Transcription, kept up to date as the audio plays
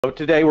So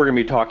today we're going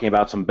to be talking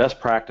about some best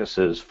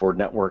practices for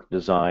network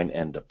design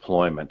and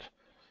deployment.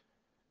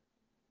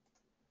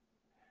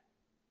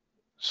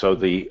 So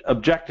the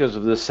objectives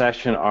of this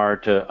session are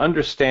to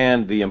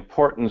understand the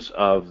importance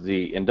of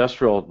the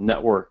industrial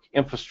network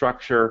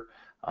infrastructure,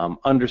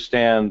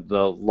 understand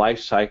the life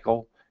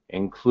cycle,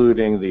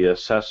 including the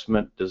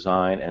assessment,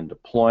 design, and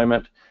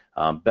deployment,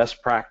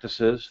 best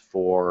practices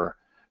for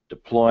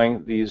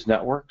deploying these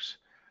networks.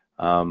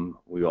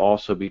 We'll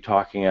also be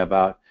talking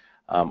about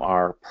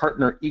our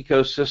partner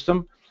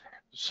ecosystem.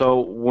 So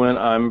when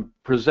I'm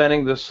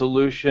presenting the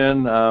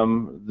solution,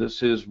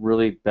 this is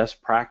really best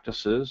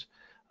practices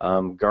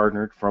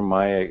garnered from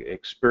my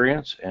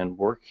experience and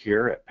work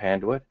here at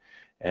Panduit,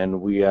 and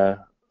we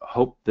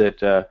hope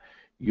that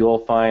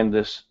you'll find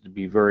this to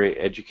be very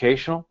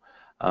educational.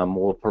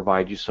 We'll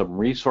provide you some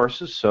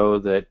resources so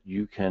that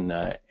you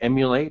can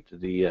emulate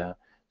the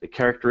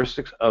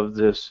characteristics of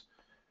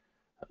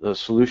the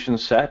solution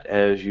set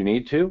as you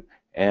need to,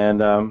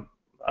 and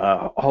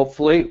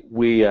hopefully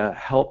we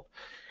help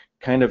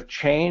kind of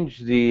change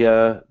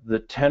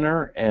the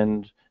tenor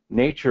and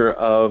nature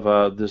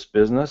of this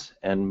business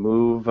and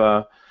move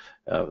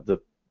the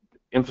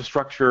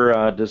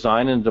infrastructure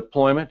design and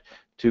deployment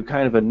to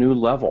kind of a new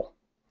level.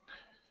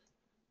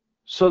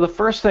 So the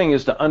first thing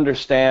is to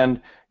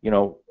understand,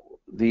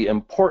 the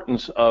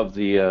importance of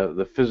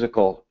the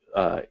physical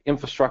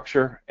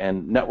infrastructure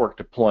and network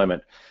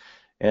deployment.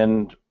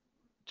 And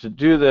to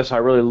do this, I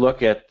really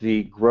look at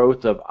the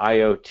growth of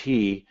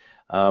IoT.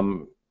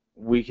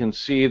 We can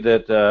see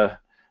that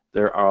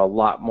there are a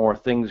lot more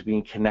things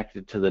being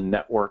connected to the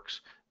networks.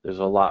 There's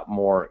a lot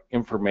more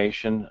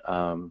information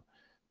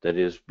that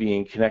is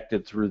being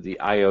connected through the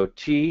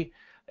IoT.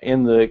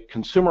 In the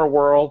consumer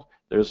world,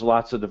 there's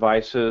lots of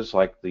devices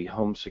like the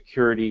home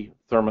security,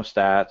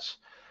 thermostats,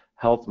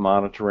 health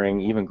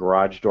monitoring, even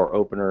garage door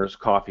openers,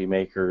 coffee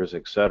makers,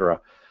 etc.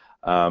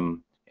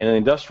 In the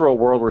industrial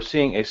world, we're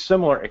seeing a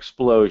similar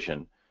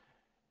explosion,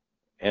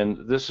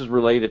 and this is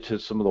related to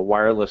some of the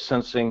wireless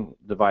sensing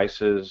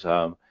devices.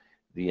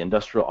 The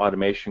industrial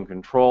automation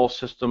control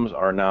systems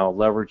are now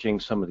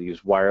leveraging some of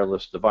these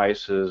wireless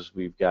devices.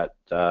 We've got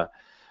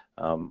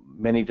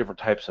many different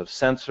types of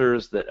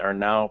sensors that are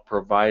now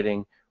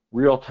providing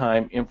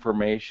real-time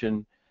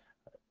information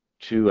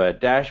to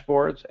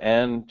dashboards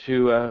and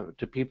to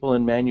people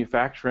in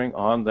manufacturing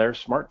on their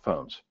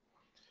smartphones.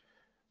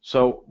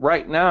 So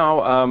right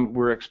now,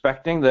 we're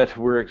expecting that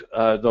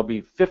there'll be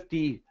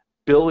 50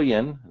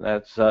 billion,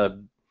 that's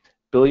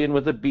billion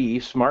with a B,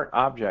 smart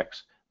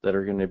objects that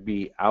are going to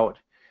be out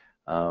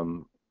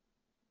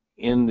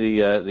in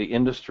the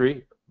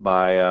industry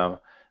by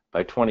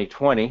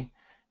 2020,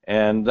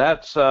 and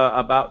that's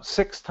about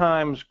 6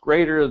 times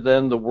greater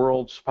than the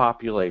world's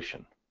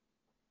population.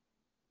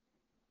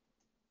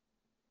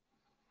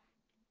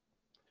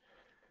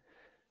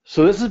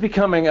 So this is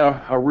becoming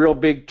a real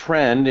big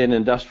trend in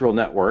industrial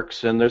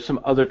networks, and there's some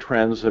other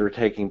trends that are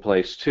taking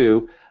place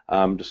too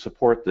to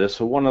support this.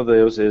 So one of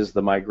those is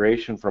the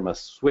migration from a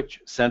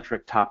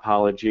switch-centric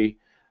topology.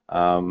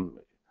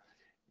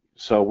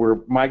 So we're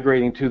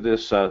migrating to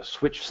this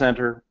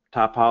switch-center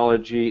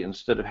topology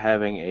instead of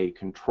having a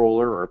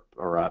controller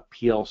or a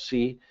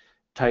PLC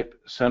type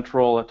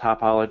central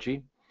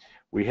topology.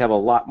 We have a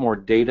lot more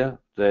data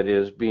that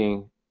is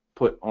being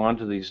put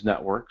onto these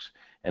networks,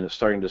 and it's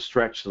starting to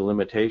stretch the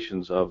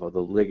limitations of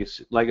the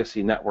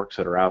legacy networks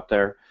that are out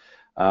there.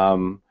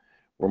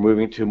 We're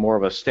moving to more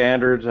of a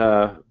standard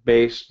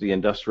base. The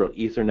industrial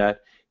Ethernet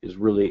is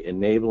really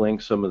enabling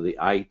some of the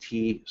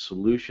IT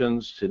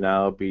solutions to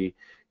now be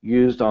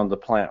used on the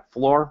plant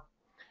floor.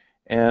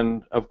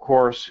 And of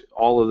course,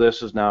 all of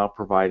this is now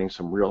providing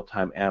some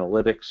real-time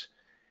analytics.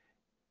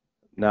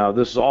 Now,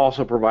 this is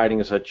also providing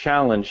us a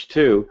challenge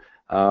too,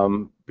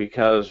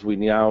 because we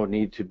now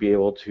need to be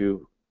able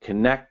to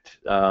connect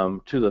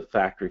to the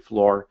factory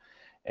floor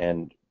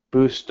and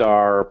boost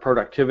our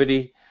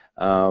productivity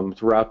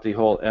throughout the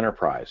whole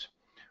enterprise.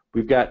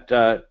 We've got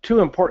 2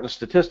 important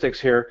statistics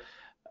here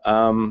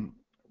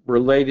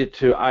related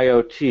to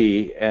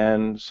IoT,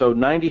 and so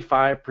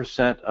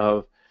 95%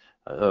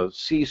 of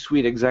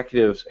C-suite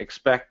executives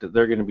expect that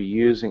they're going to be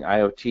using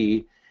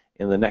IoT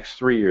in the next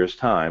 3 years'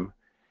 time,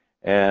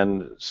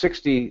 and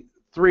 63%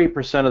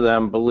 of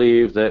them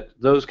believe that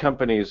those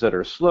companies that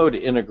are slow to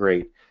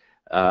integrate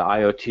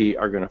IoT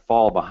are going to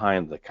fall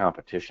behind the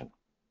competition.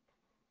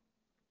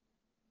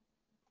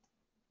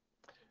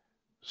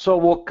 So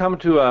we'll come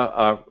to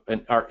our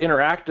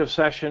interactive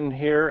session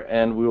here,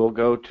 and we will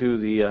go to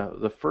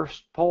the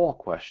first poll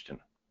question.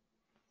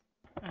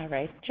 All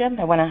right, Jim,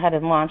 I went ahead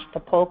and launched the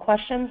poll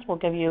questions. We'll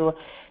give you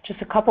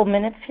just a couple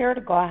minutes here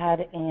to go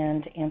ahead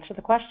and answer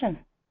the question.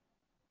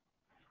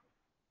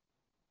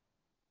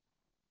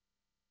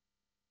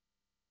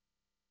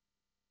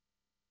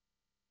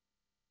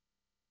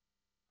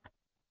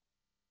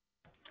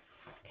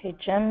 Okay,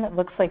 Jim, it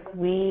looks like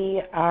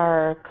we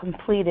are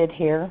completed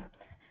here.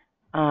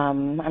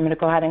 I'm going to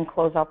go ahead and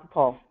close out the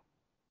poll.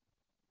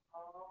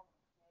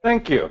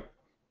 Thank you.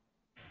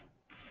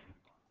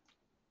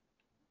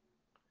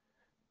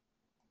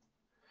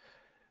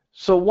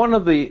 So one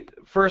of the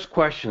first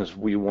questions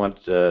we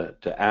want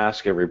to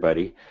ask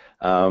everybody,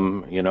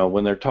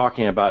 when they're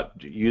talking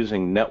about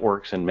using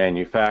networks in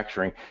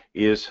manufacturing,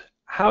 is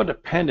how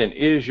dependent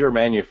is your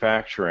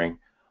manufacturing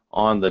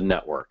on the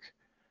network?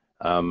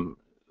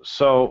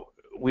 So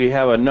we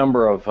have a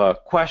number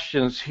of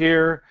questions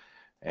here,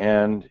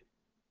 and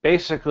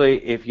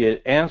basically if you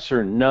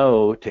answer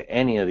no to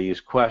any of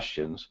these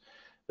questions,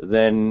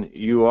 then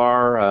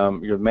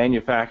your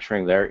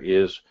manufacturing there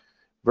is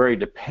very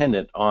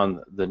dependent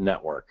on the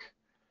network.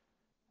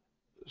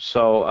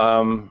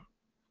 So,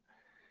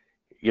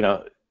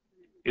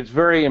 it's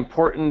very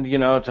important,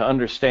 to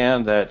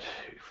understand that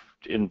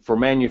for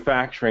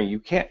manufacturing, you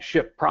can't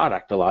ship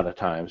product a lot of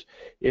times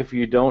if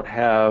you don't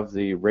have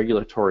the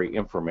regulatory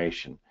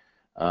information,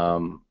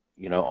 on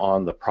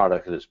the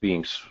product that's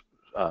being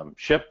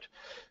shipped.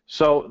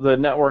 So the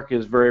network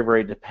is very,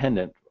 very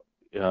dependent,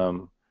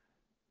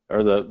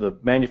 or the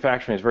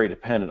manufacturing is very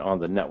dependent on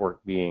the network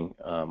being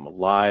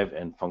live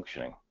and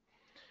functioning.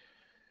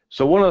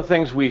 So one of the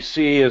things we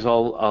see is a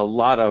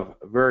lot of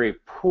very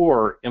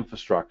poor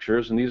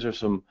infrastructures, and these are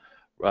some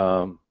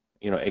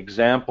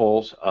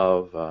examples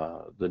of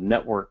the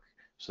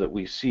networks that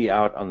we see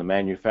out on the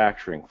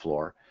manufacturing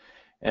floor.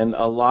 And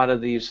a lot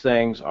of these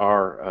things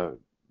are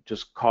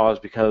just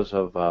caused because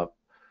of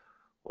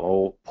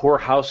poor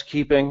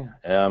housekeeping,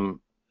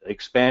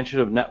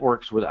 expansion of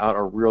networks without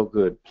a real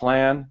good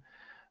plan.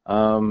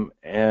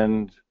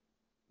 And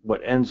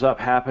what ends up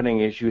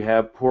happening is you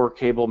have poor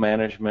cable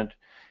management,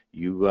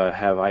 you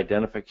have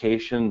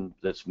identification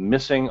that's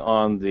missing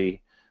on the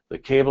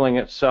cabling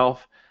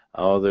itself,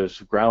 there's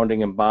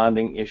grounding and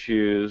bonding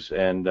issues,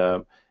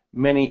 and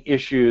many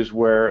issues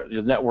where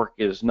the network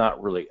is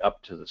not really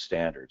up to the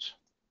standards.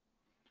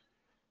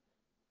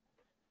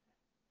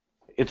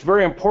 It's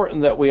very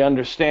important that we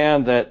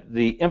understand that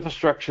the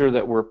infrastructure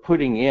that we're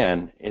putting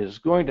in is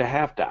going to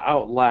have to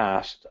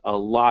outlast a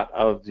lot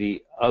of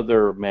the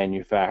other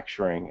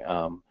manufacturing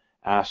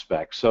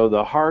aspects. So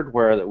the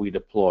hardware that we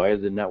deploy,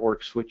 the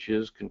network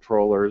switches,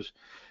 controllers,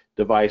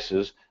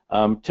 devices,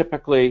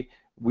 typically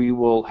we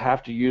will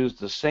have to use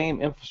the same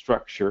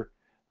infrastructure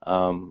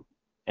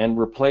and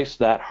replace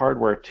that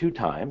hardware 2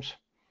 times.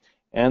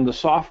 And the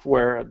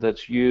software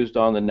that's used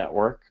on the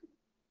network,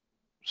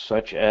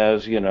 such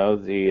as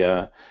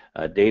the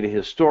data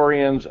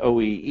historians,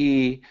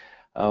 OEE,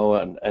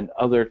 and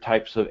other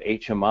types of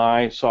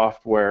HMI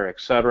software,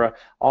 etc.,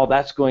 all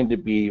that's going to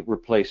be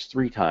replaced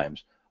 3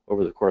 times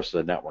over the course of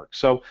the network.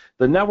 So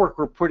the network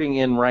we're putting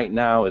in right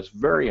now is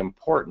very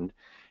important,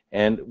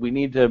 and we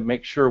need to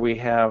make sure we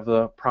have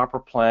the proper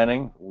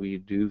planning, we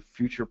do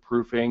future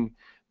proofing,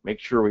 make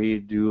sure we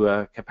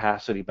do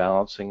capacity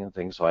balancing and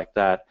things like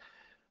that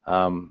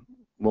when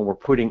we're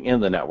putting in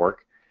the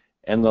network.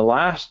 And the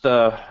last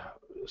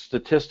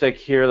statistic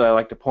here that I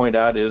like to point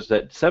out is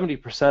that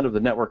 70% of the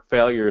network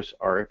failures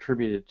are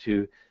attributed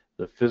to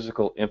the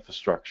physical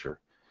infrastructure.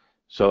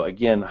 So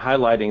again,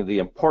 highlighting the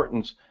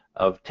importance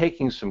of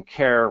taking some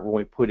care when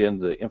we put in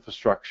the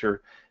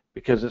infrastructure,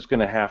 because it's going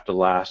to have to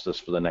last us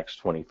for the next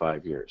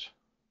 25 years.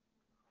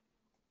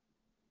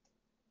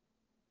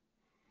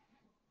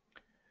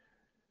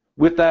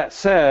 With that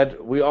said,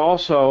 we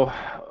also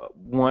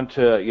want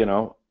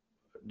to,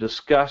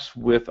 discuss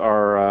with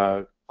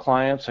our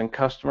clients and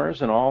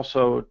customers, and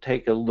also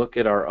take a look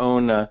at our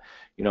own,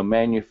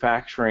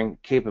 manufacturing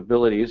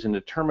capabilities and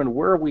determine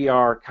where we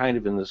are kind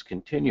of in this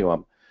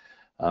continuum.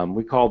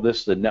 We call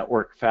this the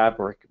network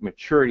fabric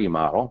maturity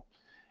model,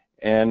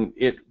 and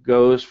it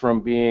goes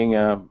from being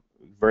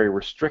very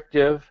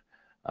restrictive,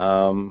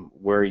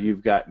 where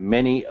you've got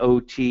many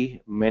OT,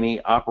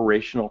 many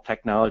operational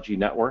technology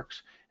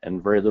networks,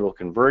 and very little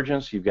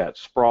convergence. You've got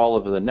sprawl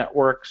of the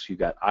networks, you've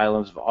got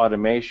islands of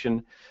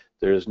automation,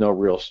 there's no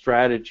real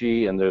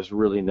strategy, and there's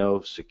really no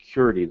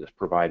security that's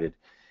provided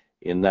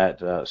in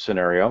that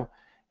scenario.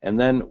 And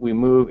then we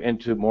move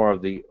into more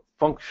of the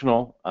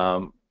functional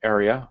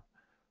area,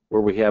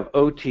 where we have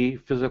OT,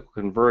 physical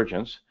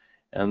convergence,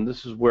 and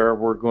this is where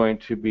we're going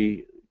to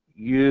be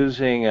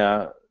using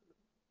the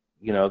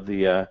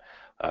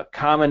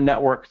common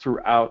network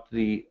throughout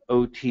the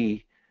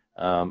OT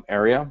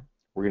area.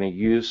 We're going to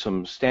use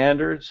some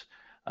standards.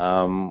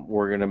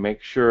 We're going to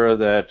make sure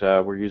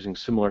that we're using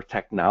similar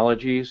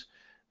technologies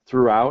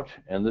throughout,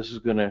 and this is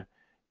going to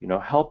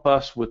help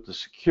us with the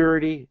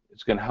security.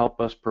 It's going to help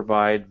us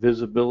provide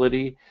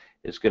visibility.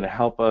 It's going to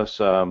help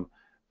us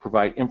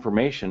provide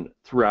information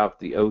throughout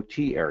the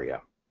OT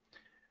area.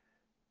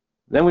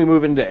 Then we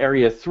move into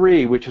area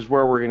 3, which is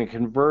where we're going to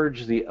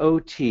converge the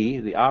OT,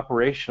 the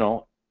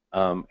operational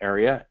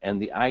area,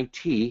 and the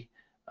IT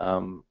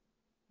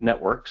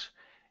networks.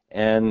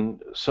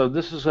 And so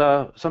this is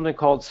something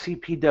called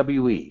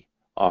CPWE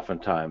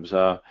oftentimes.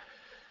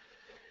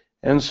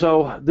 And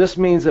so this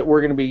means that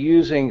we're going to be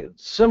using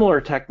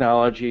similar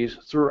technologies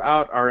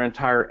throughout our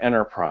entire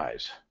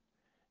enterprise.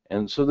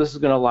 And so this is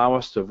going to allow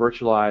us to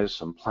virtualize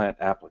some plant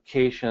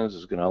applications.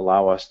 It's going to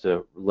allow us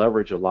to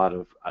leverage a lot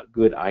of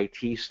good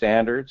IT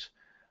standards.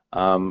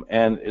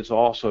 And it's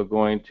also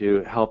going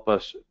to help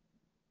us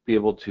be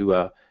able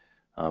to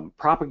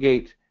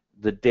propagate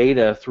the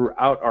data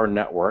throughout our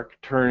network,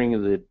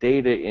 turning the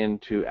data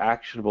into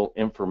actionable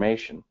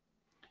information.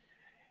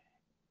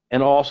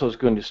 And also is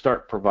going to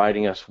start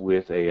providing us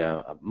with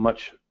a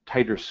much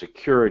tighter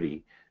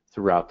security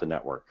throughout the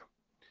network.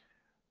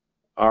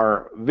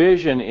 Our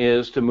vision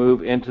is to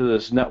move into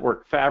this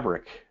network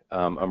fabric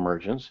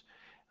emergence.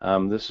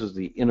 This is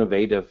the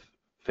innovative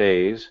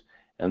phase,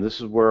 and this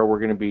is where we're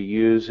going to be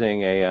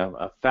using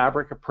a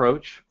fabric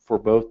approach for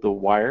both the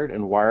wired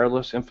and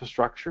wireless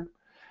infrastructure.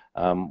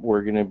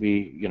 We're going to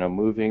be,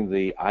 moving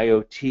the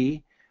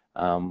IoT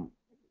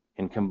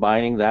and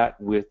combining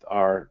that with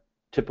our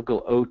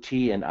typical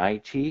OT and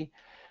IT.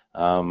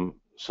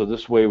 So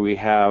this way we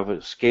have a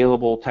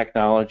scalable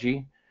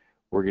technology.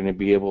 We're going to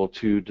be able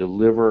to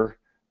deliver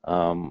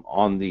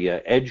on the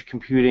edge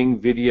computing,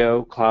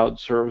 video, cloud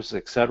service,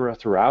 etc.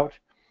 throughout.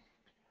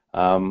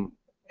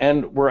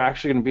 And we're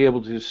actually going to be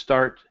able to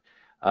start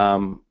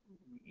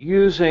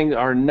using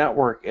our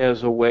network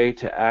as a way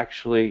to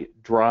actually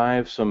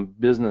drive some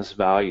business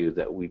value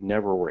that we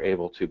never were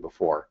able to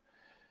before.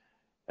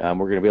 We're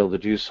going to be able to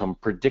do some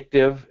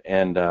predictive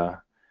and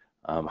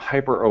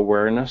hyper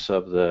awareness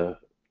of the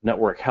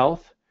network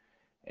health,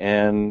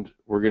 and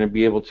we're going to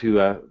be able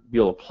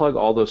to plug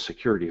all those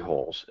security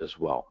holes as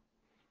well.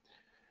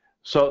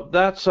 So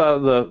that's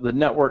the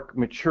network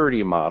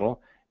maturity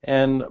model,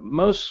 and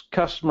most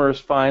customers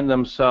find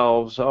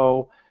themselves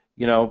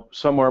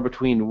somewhere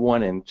between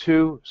 1 and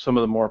 2. Some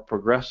of the more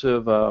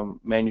progressive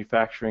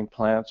manufacturing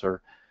plants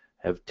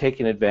have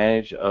taken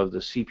advantage of the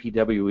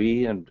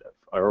CPWE and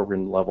are over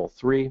in level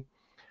 3,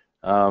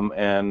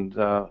 and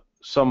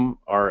some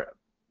are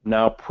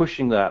now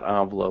pushing that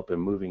envelope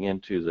and moving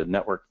into the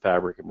network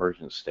fabric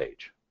emergence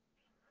stage.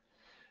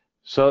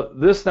 So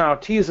this now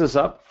tees us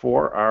up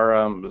for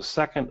our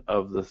second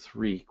of the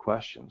 3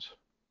 questions.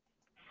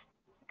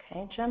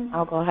 Okay, Jim,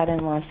 I'll go ahead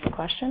and launch the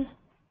question.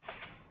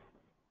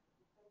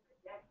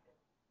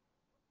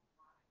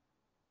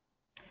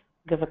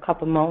 Give a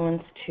couple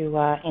moments to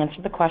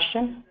answer the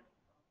question.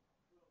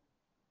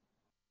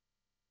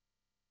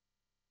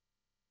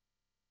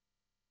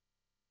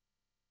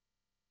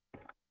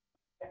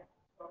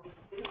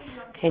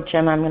 Okay,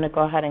 Jim, I'm going to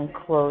go ahead and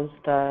close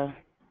the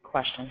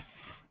question.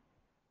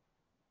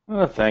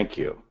 Thank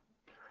you.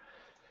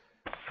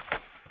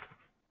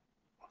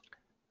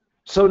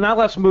 So now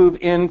let's move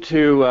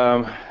into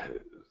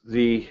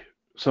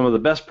some of the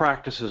best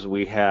practices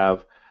we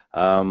have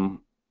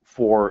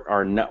for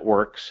our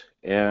networks,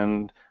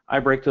 and I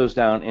break those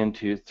down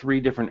into 3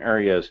 different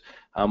areas.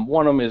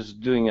 One of them is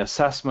doing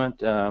assessment,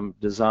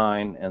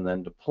 design, and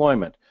then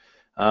deployment.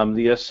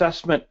 The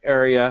assessment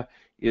area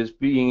is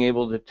being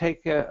able to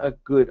take a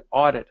good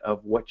audit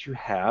of what you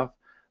have,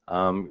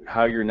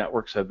 how your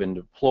networks have been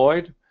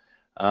deployed,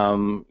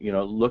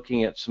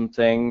 looking at some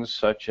things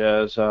such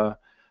as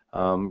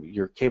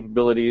your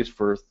capabilities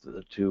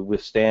to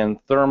withstand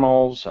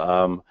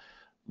thermals,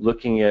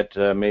 looking at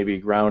maybe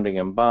grounding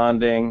and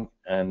bonding,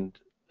 and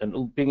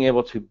being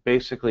able to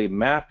basically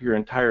map your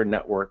entire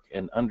network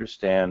and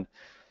understand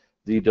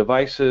the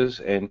devices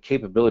and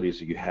capabilities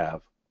that you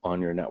have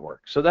on your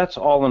network. So that's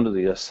all under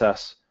the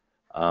assess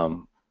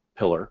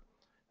pillar.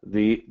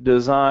 The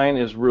design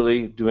is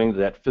really doing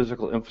that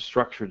physical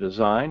infrastructure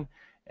design,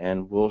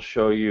 and we'll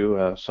show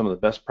you some of the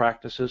best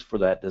practices for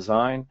that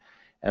design.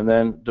 And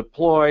then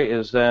deploy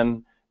is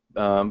then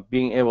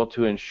being able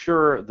to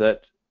ensure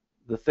that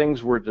the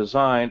things were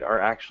designed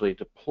are actually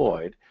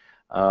deployed,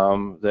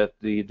 that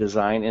the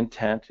design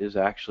intent has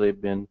actually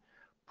been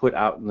put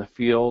out in the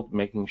field,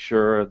 making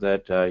sure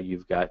that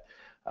you've got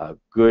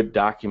good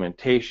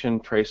documentation,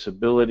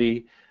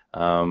 traceability,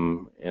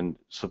 and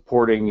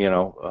supporting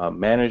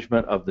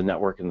management of the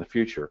network in the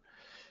future.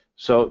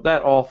 So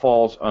that all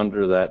falls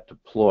under that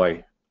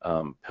deploy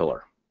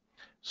pillar.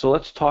 So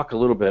let's talk a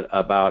little bit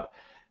about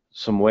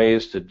some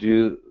ways to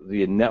do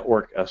the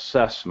network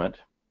assessment.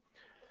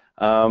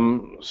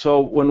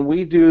 So when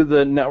we do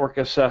the network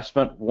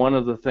assessment, one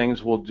of the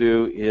things we'll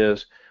do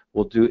is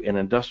we'll do an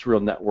industrial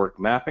network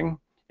mapping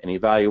and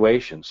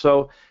evaluation.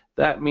 So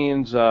that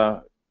means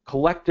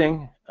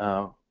collecting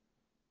a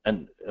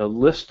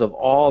list of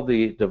all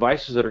the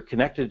devices that are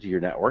connected to your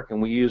network,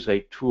 and we use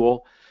a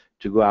tool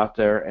to go out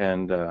there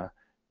and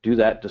do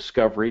that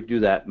discovery, do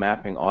that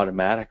mapping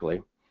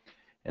automatically.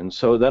 And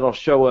so that'll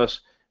show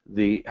us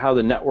how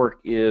the network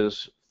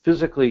is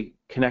physically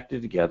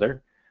connected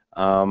together.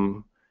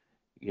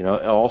 It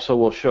also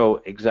will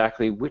show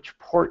exactly which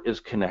port is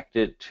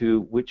connected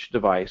to which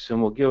device,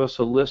 and will give us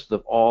a list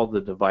of all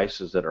the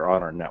devices that are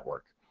on our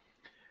network.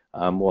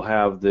 We'll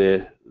have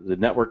the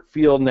network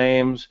field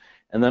names,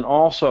 and then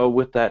also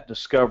with that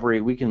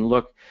discovery we can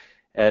look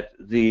at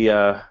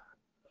the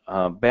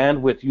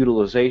bandwidth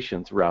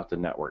utilization throughout the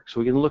network. So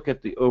we can look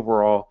at the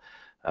overall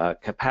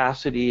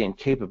capacity and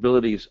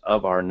capabilities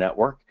of our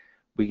network.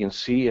 We can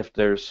see if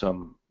there's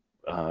some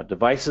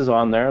devices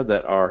on there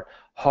that are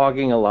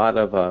hogging a lot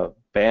of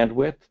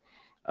bandwidth.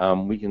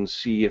 We can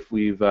see if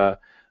we've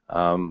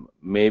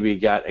maybe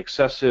got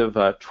excessive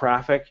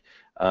traffic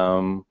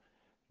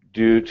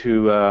due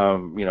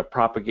to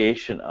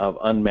propagation of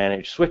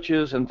unmanaged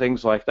switches and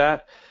things like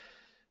that.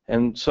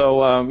 And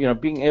so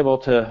being able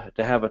to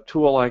have a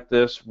tool like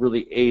this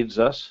really aids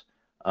us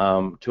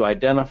to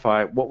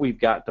identify what we've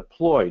got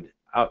deployed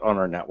out on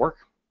our network.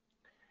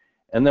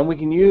 And then we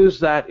can use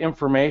that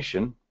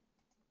information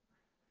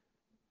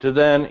to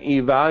then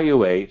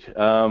evaluate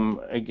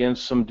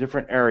against some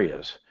different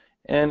areas.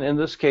 And in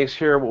this case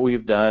here, what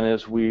we've done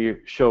is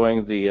we're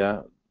showing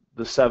the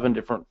 7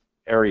 different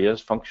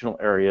areas, functional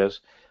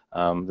areas,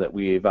 that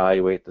we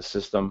evaluate the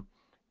system,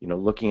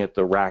 looking at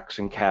the racks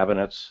and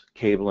cabinets,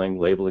 cabling,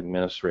 labeling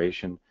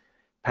administration,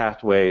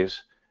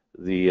 pathways,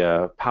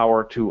 the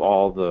power to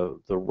all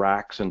the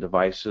racks and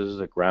devices,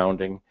 the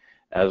grounding,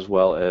 as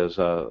well as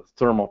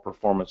thermal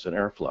performance and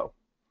airflow.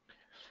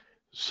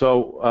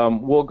 So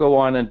we'll go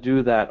on and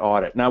do that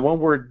audit. Now, when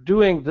we're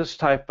doing this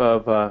type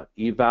of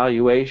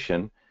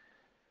evaluation,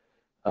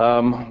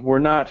 we're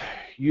not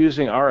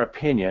using our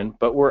opinion,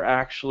 but we're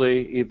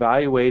actually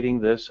evaluating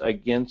this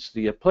against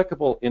the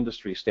applicable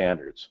industry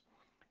standards.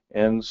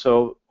 And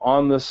so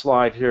on this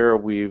slide here,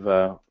 we've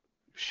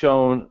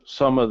shown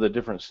some of the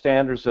different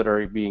standards that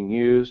are being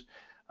used.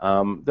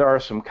 There are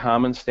some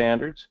common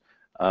standards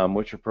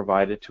which are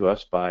provided to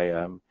us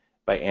by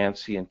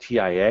ANSI and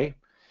TIA.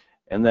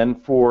 And then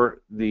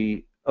for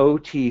the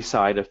OT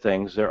side of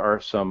things, there are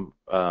some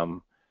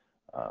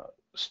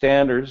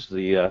standards,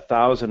 the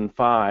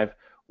 1005,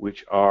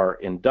 which are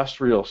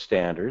industrial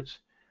standards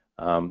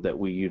that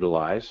we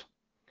utilize.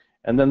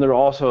 And then there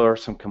also are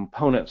some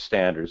component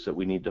standards that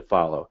we need to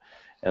follow.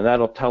 And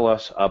that'll tell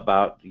us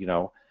about,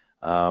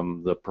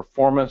 the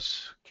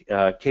performance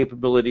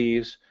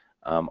capabilities,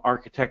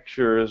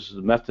 architectures,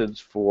 the methods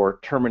for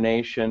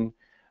termination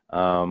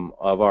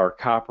of our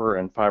copper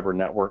and fiber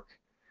network,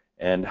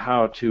 and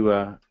how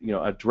to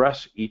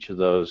address each of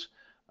those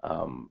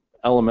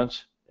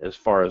elements as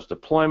far as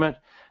deployment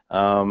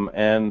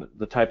and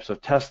the types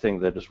of testing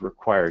that is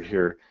required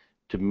here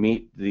to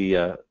meet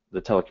the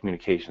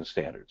telecommunication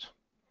standards.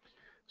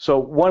 So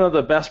one of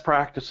the best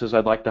practices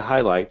I'd like to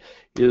highlight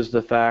is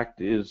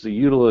the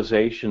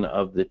utilization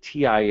of the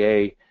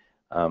TIA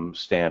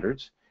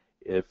standards.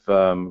 If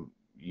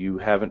you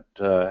haven't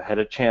had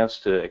a chance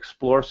to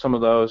explore some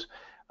of those,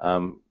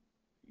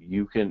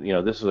 you can,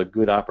 this is a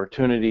good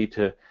opportunity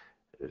to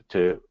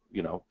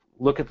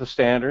look at the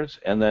standards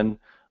and then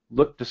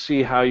look to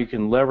see how you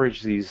can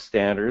leverage these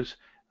standards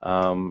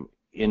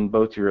in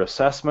both your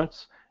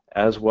assessments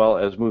as well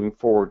as moving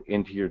forward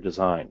into your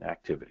design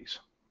activities.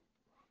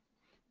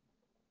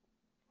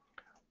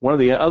 One of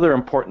the other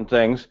important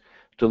things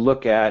to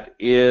look at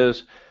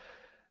is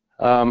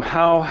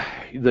how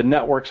the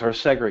networks are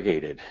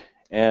segregated.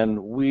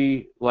 And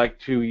we like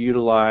to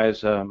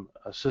utilize a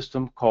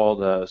system called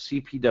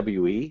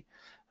CPWE.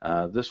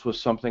 This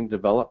was something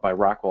developed by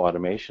Rockwell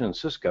Automation and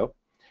Cisco.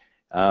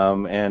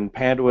 And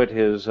Panduit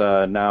has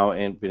now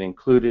been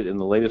included in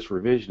the latest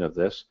revision of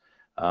this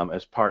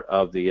as part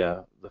of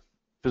the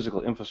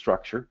physical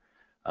infrastructure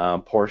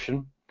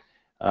portion.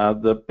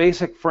 The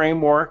basic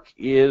framework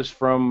is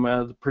from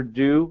the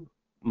Purdue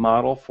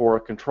model for a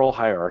control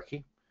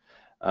hierarchy.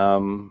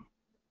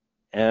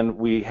 And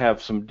we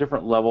have some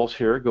different levels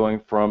here going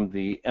from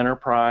the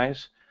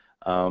enterprise,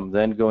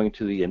 then going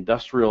to the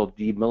industrial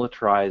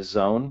demilitarized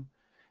zone,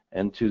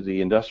 and to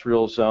the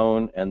industrial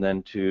zone, and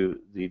then to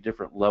the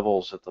different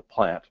levels at the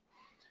plant.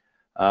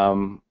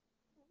 One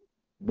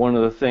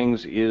of the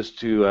things is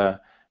to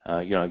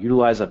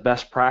utilize a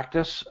best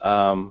practice.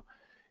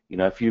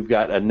 If you've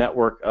got a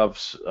network of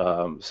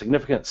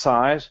significant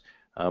size,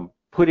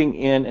 putting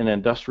in an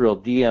industrial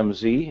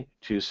DMZ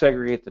to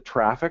segregate the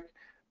traffic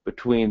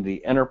between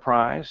the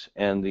enterprise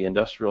and the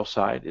industrial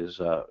side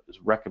is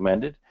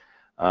recommended.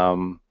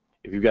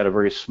 If you've got a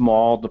very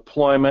small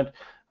deployment,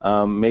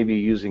 maybe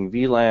using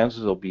VLANs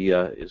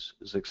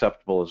is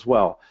acceptable as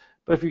well.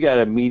 But if you've got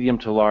a medium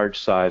to large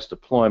size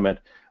deployment,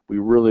 we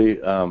really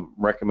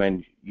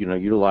recommend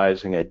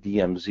utilizing a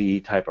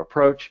DMZ type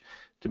approach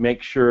to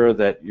make sure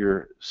that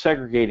you're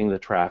segregating the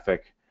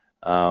traffic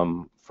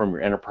from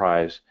your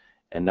enterprise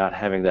and not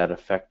having that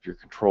affect your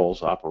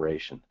controls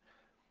operation.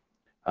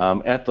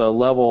 At the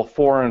level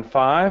 4 and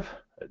 5,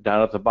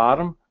 down at the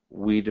bottom,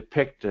 we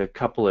depict a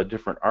couple of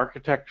different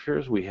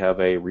architectures. We have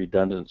a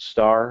redundant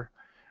star,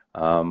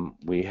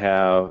 we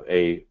have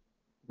a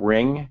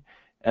ring,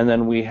 and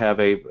then we have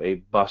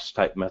a bus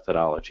type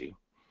methodology.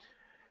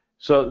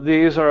 So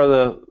these are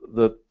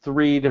the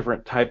 3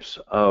 different types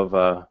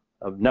of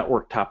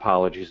network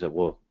topologies that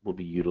we'll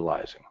be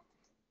utilizing.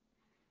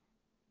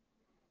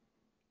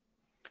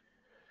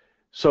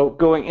 So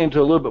going into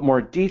a little bit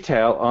more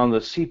detail on the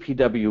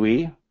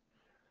CPWE,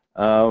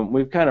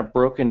 we've kind of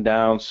broken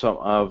down some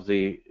of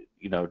the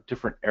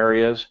different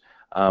areas.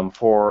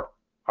 For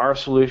our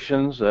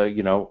solutions, a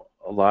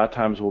lot of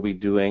times we'll be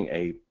doing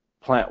a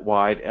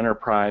plant-wide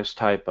enterprise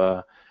type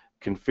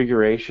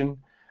configuration.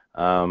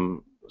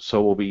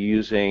 So we'll be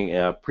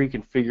using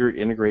pre-configured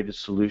integrated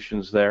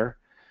solutions there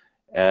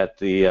at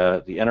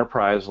the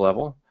enterprise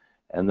level,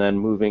 and then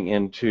moving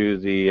into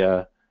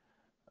the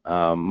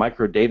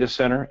micro data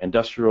center,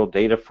 industrial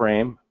data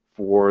frame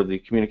for the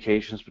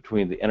communications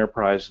between the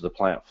enterprise and the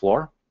plant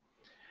floor.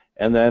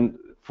 And then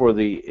for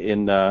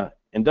the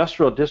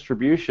industrial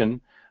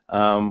distribution,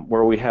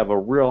 where we have a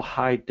real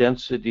high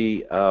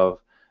density of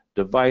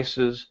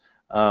devices,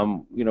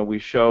 we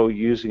show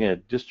using a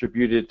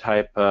distributed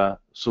type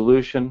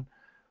solution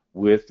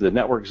with the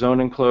network zone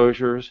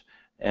enclosures,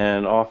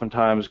 and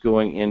oftentimes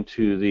going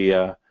into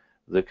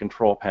the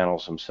control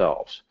panels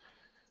themselves.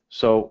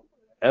 So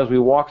as we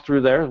walk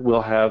through there,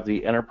 we'll have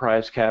the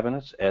enterprise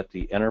cabinets at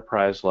the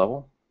enterprise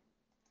level,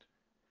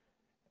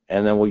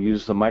 and then we'll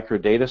use the micro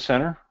data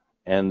center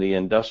and the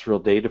industrial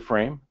data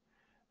frame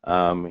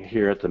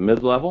here at the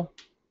mid-level,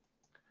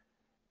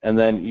 and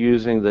then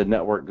using the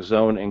network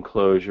zone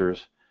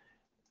enclosures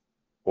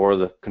or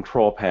the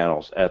control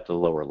panels at the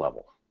lower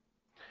level.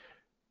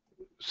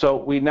 So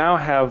we now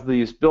have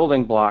these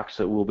building blocks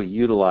that we'll be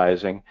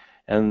utilizing,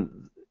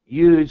 and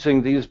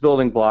using these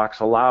building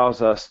blocks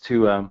allows us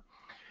to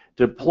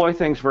deploy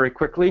things very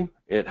quickly.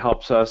 It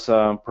helps us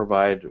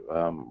provide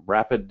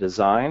rapid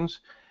designs,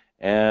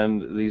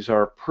 and these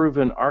are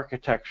proven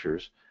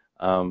architectures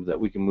that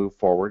we can move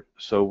forward,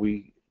 so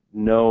we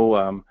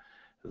know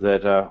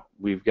that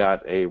we've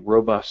got a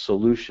robust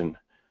solution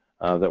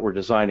that we're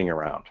designing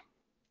around.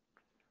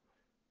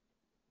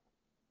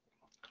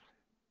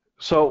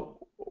 So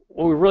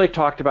what we really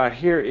talked about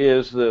here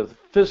is the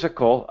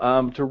physical.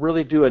 To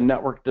really do a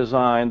network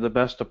design, the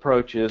best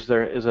approach is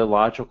there is a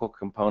logical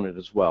component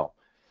as well.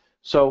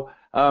 So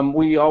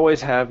we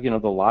always have, the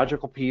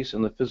logical piece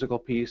and the physical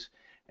piece.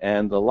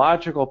 And the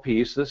logical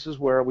piece, this is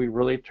where we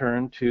really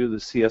turn to the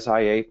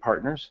CSIA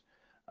partners.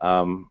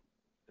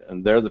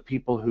 And they're the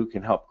people who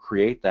can help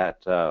create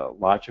that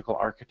logical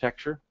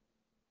architecture.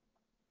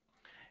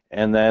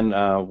 And then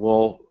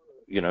we'll,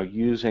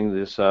 using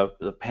this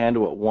the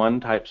Panduit 1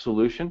 type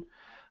solution,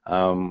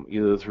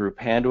 either through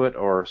Panduit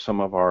or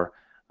some of our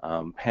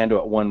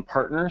Panduit 1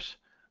 partners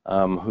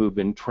who've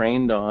been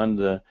trained on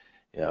the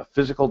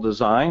physical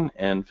design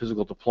and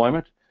physical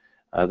deployment.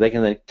 They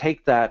can then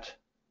take that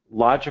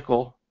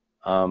logical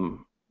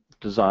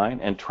design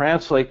and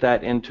translate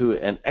that into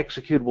an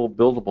executable,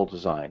 buildable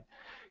design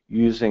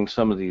using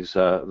some of these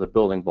the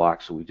building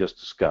blocks that we just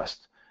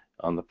discussed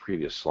on the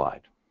previous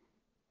slide.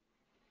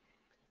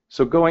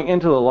 So going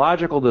into the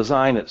logical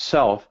design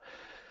itself,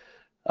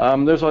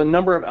 there's a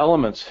number of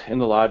elements in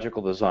the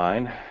logical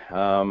design,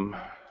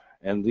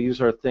 and these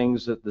are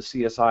things that the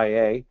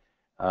CSIA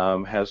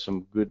has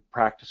some good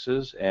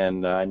practices,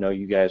 and I know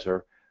you guys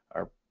are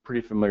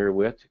pretty familiar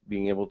with,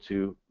 being able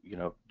to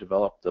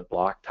develop the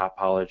block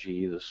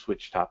topology, the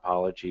switch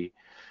topology,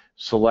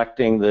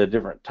 selecting the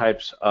different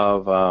types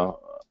of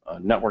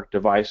network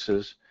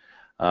devices,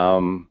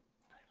 and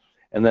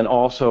then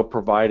also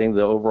providing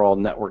the overall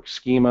network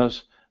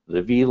schemas,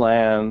 the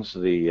VLANs,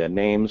 the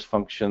names,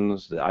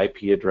 functions, the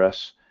IP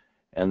address,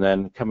 and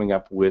then coming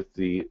up with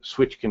the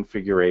switch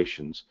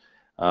configurations,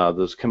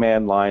 those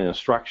command line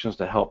instructions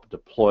to help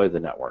deploy the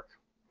network.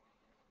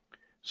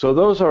 So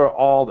those are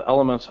all the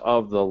elements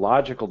of the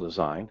logical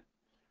design.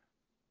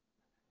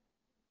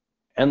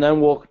 And then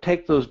we'll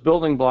take those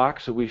building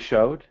blocks that we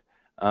showed,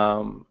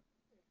 through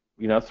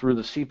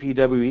the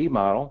CPWE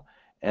model,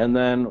 and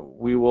then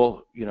we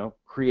will,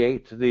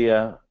 create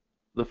the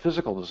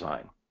physical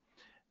design.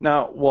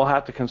 Now we'll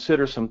have to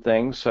consider some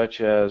things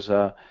such as,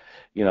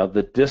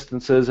 the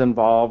distances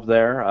involved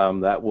there.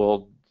 That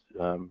will,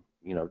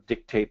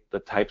 dictate the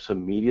types of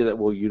media that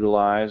we'll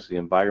utilize, the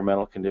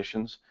environmental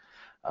conditions.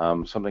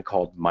 Something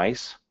called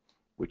MICE,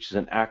 which is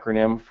an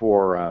acronym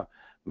for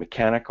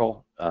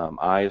mechanical.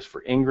 I is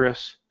for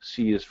ingress,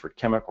 C is for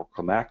chemical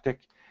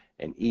climactic,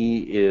 and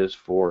E is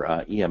for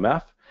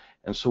EMF.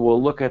 And so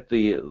we'll look at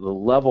the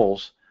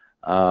levels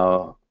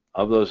of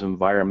those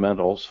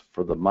environmentals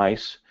for the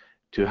MICE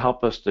to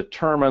help us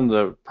determine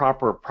the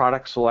proper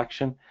product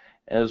selection,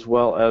 as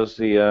well as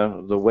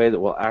the way that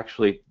we'll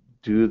actually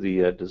do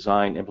the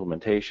design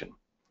implementation.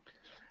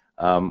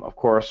 Of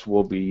course,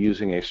 we'll be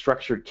using a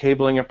structured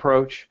cabling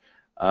approach,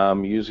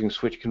 using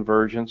switch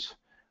convergence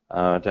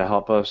to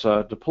help us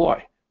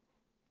deploy.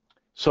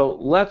 So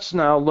let's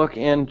now look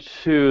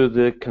into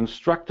the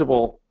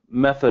constructible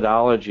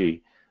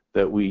methodology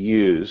that we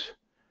use.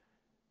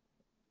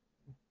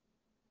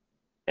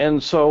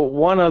 And so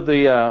one of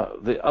the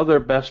other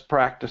best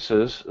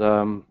practices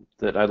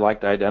that I'd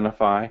like to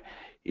identify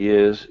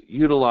is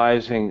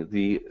utilizing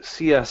the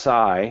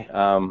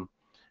CSI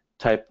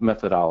type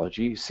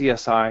methodology.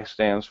 CSI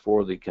stands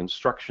for the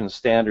Construction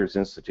Standards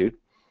Institute.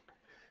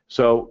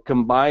 So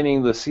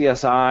combining the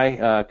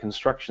CSI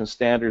Construction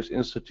Standards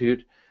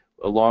Institute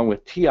along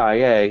with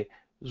TIA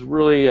is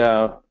really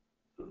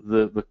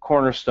the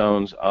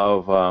cornerstones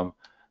of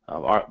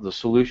the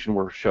solution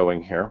we're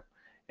showing here.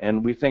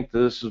 And we think that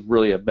this is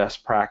really a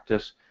best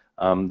practice.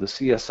 The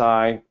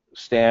CSI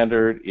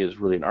standard is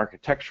really an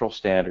architectural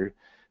standard.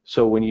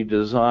 So when you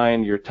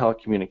design your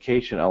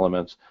telecommunication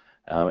elements,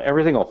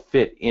 everything will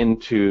fit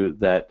into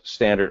that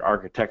standard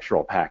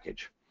architectural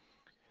package.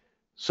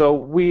 So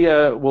we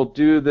will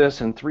do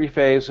this in 3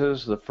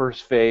 phases. The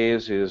first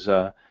phase is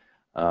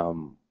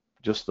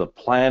just the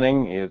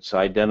planning. It's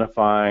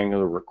identifying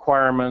the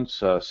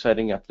requirements,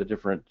 setting up the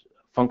different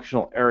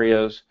functional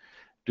areas,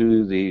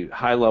 do the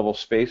high-level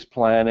space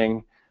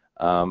planning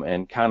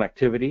and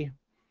connectivity.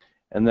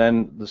 And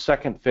then the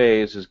second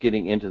phase is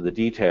getting into the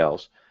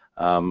details,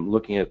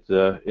 looking at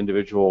the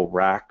individual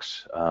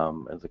racks,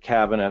 the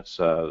cabinets,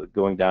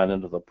 going down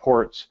into the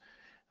ports,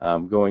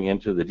 going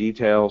into the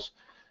details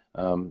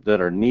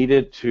that are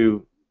needed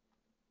to,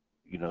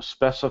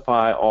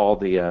 specify all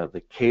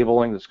the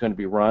cabling that's going to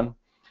be run.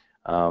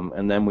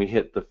 And then we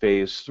hit the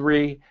phase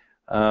 3,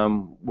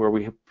 where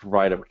we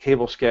provide a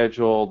cable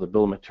schedule, the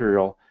bill of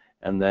material,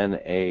 and then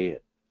a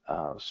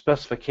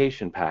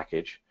specification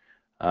package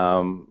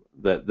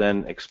that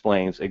then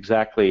explains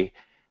exactly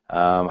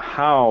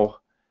how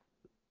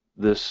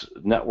this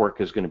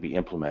network is going to be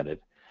implemented.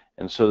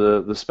 And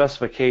so the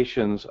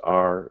specifications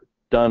are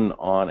done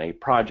on a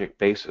project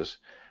basis.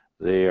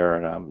 They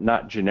are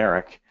not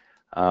generic.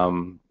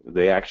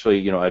 They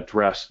actually,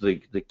 address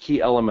the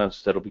key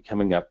elements that will be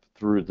coming up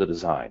through the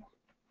design.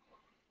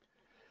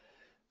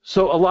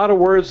 So a lot of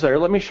words there.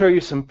 Let me show you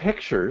some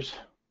pictures.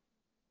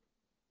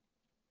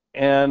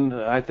 And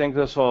I think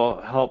this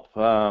will help,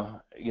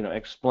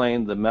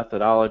 explain the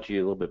methodology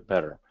a little bit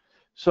better.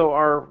 So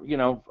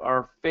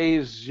our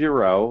phase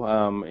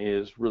 0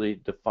 is really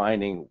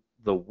defining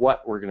the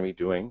what we're going to be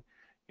doing,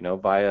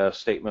 via a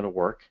statement of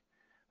work.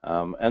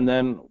 And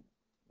then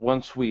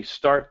once we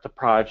start the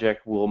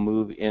project, we'll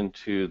move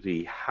into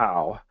the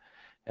how,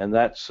 and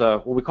that's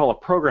what we call a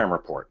program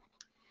report.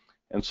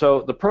 And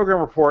so the program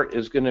report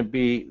is going to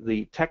be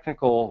the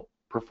technical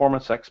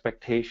performance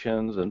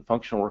expectations and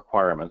functional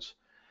requirements.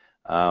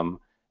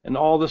 And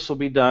all this will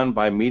be done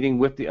by meeting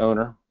with the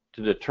owner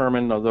to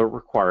determine the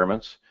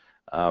requirements,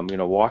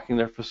 walking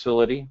their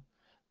facility,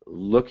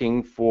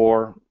 looking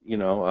for,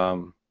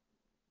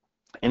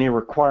 any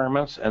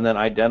requirements, and then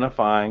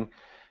identifying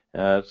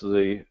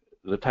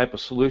the type of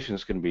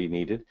solutions can be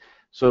needed.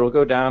 So it'll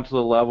go down to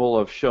the level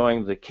of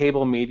showing the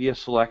cable media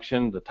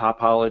selection, the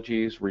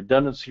topologies,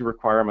 redundancy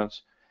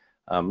requirements,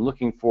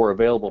 looking for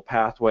available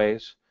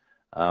pathways,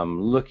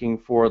 looking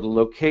for the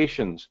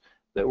locations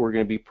that we're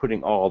going to be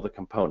putting all the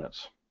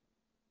components.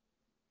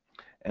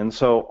 And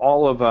so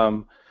all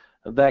of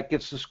that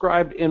gets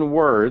described in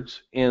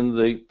words in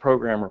the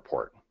program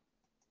report.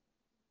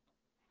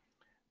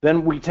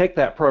 Then we take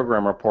that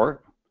program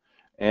report,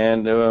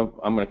 and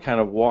I'm going to kind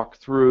of walk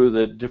through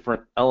the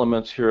different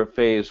elements here of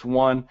phase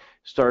 1,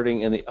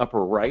 starting in the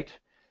upper right.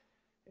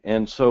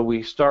 And so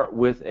we start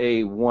with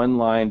a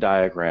one-line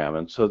diagram.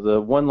 And so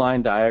the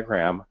one-line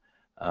diagram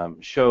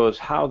shows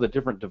how the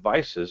different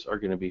devices are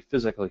going to be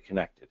physically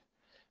connected.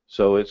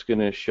 So it's going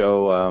to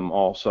show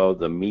also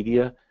the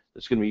media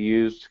that's going to be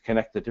used to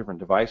connect the different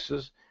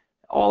devices,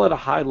 all at a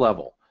high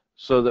level,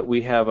 so that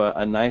we have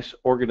a nice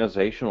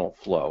organizational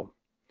flow.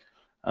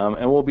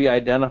 And we'll be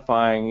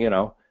identifying,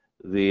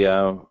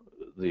 the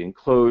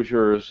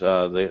enclosures,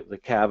 the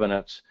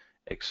cabinets,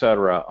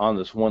 etc., on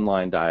this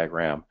one-line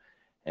diagram.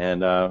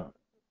 And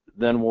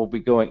then we'll be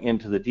going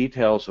into the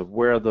details of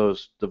where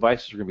those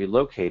devices are going to be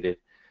located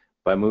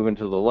by moving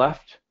to the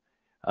left.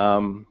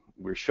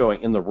 We're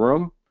showing in the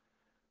room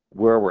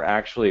where we're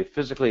actually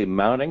physically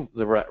mounting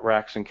the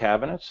racks and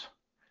cabinets.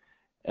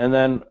 And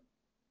then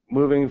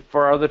moving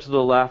farther to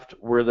the left,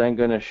 we're then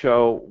going to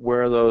show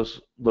where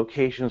those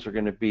locations are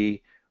going to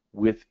be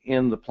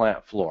within the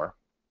plant floor.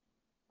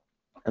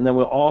 And then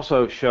we'll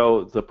also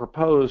show the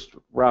proposed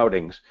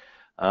routings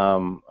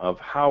of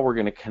how we're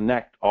going to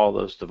connect all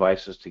those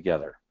devices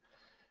together.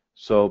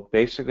 So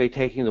basically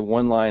taking the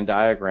one-line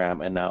diagram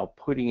and now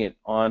putting it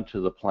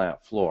onto the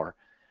plant floor.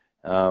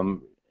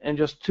 And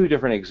just two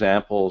different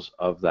examples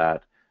of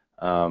that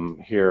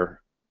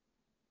here.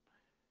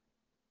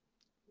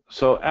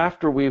 So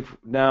after we've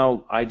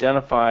now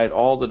identified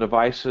all the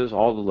devices,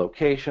 all the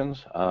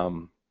locations,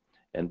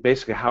 and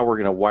basically how we're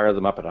going to wire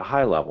them up at a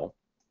high level,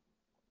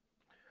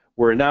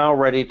 we're now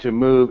ready to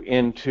move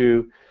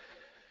into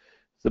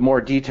the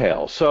more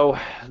details. So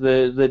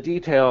the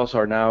details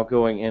are now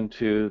going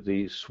into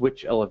the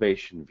switch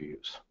elevation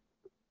views.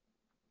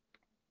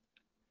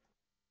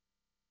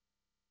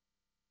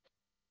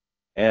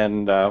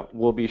 And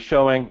we'll be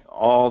showing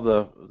all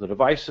the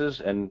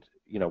devices and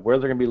where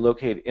they're going to be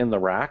located in the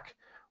rack,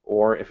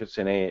 or if it's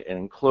in an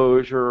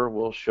enclosure,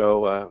 we'll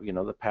show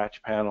the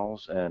patch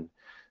panels and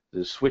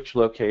the switch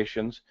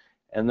locations,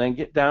 and then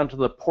get down to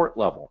the port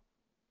level.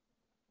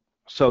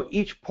 So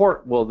each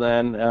port will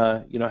then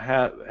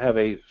have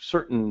a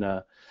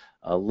certain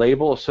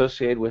label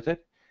associated with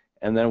it,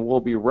 and then we'll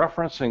be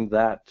referencing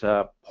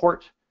that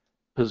port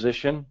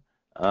position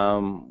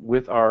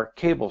with our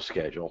cable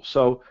schedule.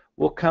 So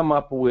we'll come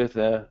up with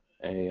a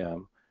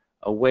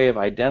way of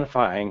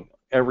identifying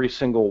every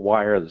single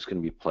wire that's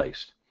going to be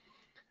placed.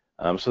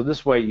 So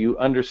this way you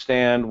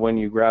understand when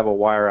you grab a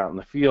wire out in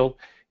the field,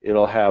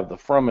 it'll have the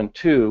from and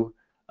to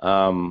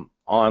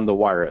on the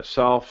wire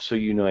itself, so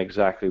you know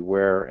exactly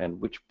where and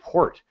which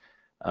port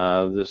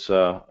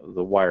the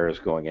wire is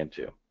going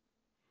into.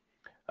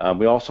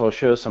 We also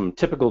show some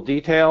typical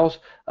details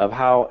of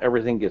how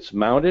everything gets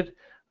mounted.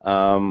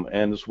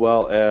 and as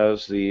well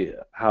as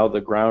how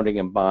the grounding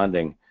and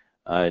bonding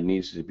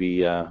needs to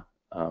be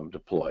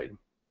deployed.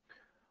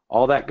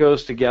 All that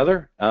goes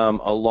together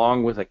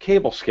along with a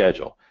cable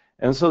schedule.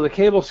 And so the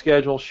cable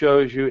schedule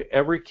shows you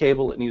every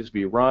cable that needs to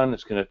be run.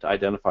 It's going to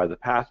identify the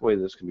pathway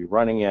that's going to be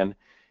running in.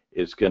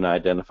 It's going to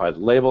identify the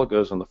label. It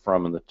goes on the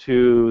from and the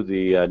to,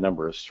 the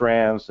number of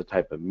strands, the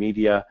type of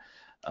media,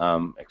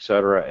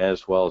 etc.,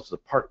 as well as the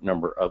part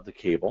number of the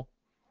cable.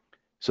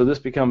 So this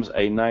becomes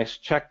a nice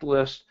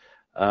checklist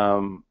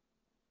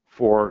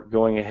for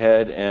going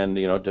ahead and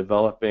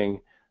developing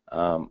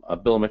a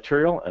bill of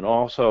material, and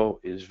also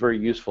is very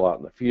useful out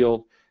in the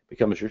field.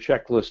 Becomes your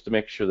checklist to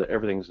make sure that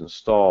everything's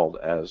installed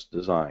as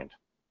designed.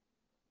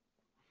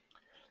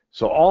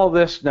 So all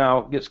this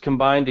now gets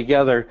combined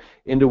together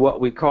into what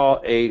we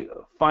call a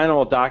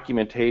final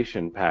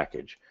documentation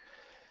package.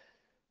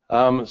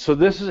 So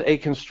this is a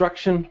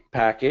construction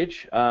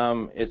package.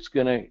 It's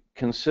going to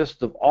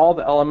consist of all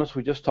the elements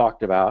we just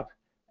talked about,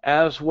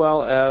 as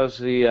well as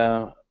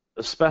the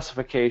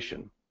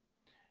specification.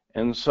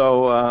 And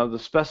so the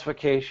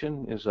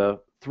specification is a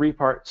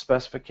three-part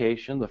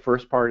specification. The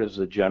first part is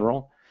the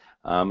general.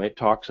 It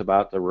talks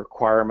about the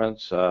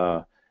requirements,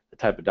 the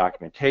type of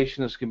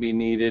documentation that's going to be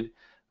needed,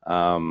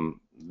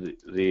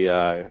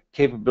 the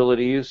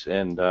capabilities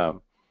and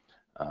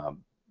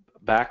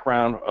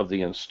background of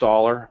the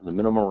installer, the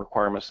minimum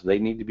requirements they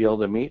need to be able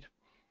to meet.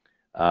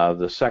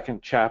 The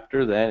second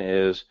chapter then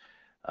is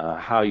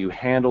how you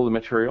handle the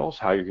materials,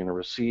 how you're going to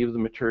receive the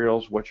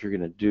materials, what you're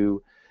going to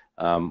do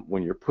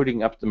when you're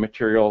putting up the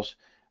materials.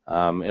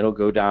 It'll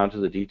go down to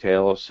the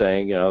detail of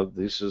saying,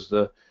 this is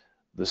the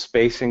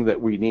spacing that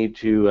we need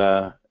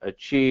to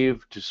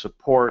achieve to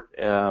support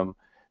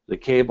the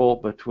cable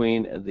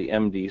between the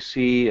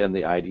MDC and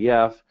the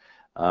IDF,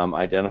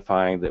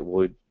 identifying that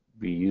we'll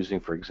be using,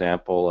 for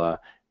example,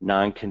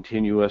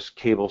 non-continuous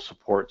cable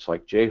supports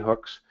like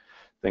J-hooks,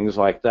 things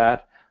like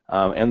that,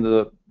 and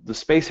the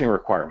spacing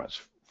requirements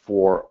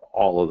for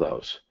all of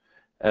those,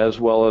 as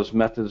well as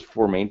methods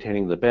for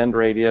maintaining the bend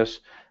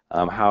radius,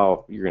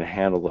 how you're going to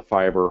handle the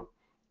fiber,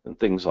 and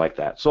things like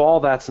that. So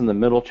all that's in the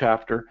middle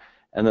chapter.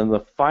 And then the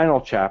final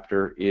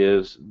chapter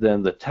is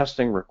then the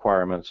testing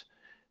requirements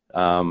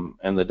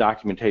and the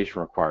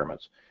documentation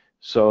requirements,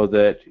 so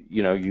that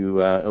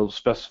it'll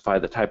specify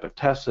the type of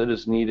test that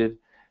is needed,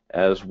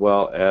 as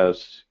well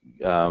as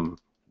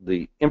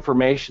the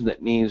information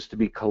that needs to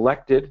be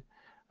collected,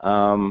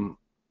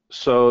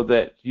 so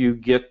that you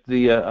get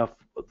the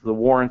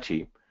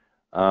warranty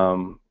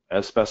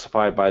as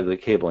specified by the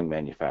cabling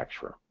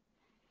manufacturer.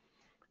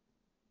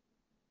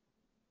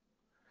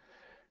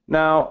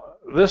 Now,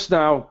 this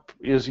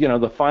is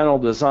the final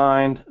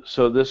design,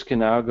 so this can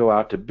now go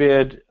out to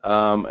bid,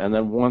 and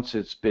then once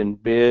it's been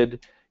bid,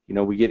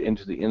 we get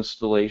into the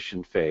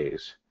installation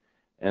phase.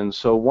 And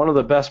so one of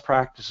the best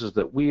practices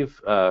that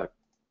we've come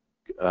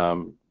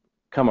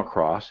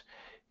across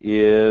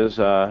is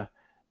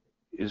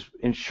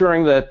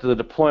ensuring that the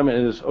deployment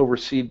is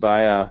overseen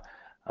by an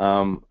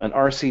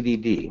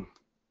RCDD.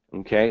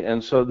 Okay,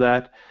 and so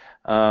that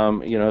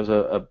as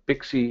a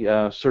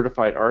BICSI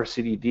certified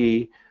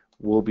RCDD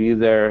will be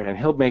there, and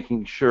he'll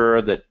making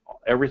sure that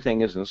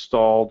everything is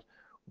installed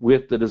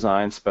with the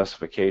design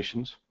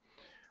specifications.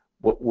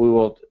 What we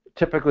will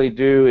typically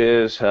do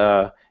is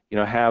have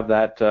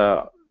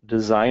that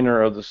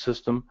designer of the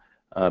system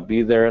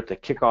be there at the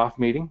kickoff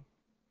meeting,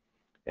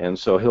 and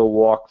so he'll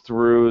walk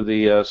through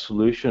the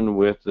solution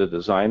with the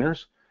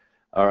designers,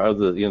 or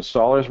the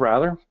installers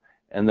rather,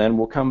 and then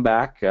we'll come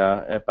back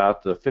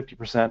about the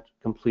 50%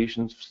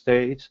 completion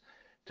stage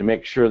to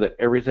make sure that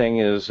everything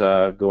is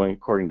going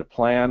according to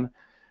plan.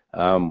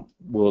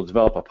 We'll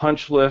develop a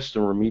punch list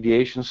and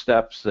remediation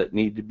steps that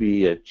need to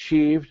be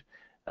achieved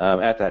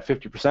at that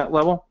 50%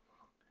 level,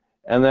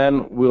 and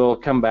then we'll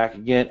come back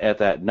again at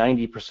that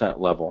 90%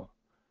 level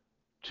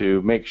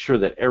to make sure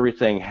that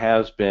everything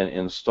has been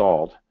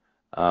installed,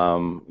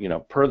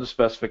 per the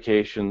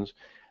specifications,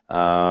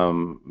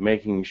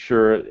 making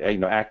sure,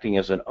 acting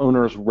as an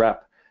owner's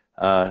rep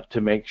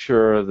to make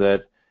sure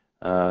that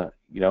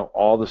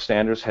all the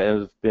standards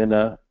have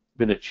been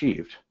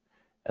achieved,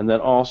 and then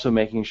also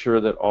making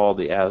sure that all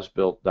the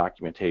as-built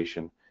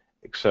documentation,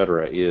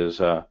 etc.,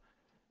 is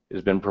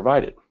been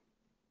provided.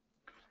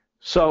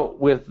 So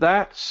with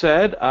that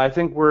said, I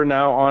think we're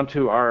now on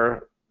to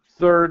our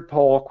third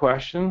poll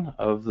question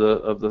of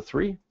the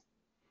three.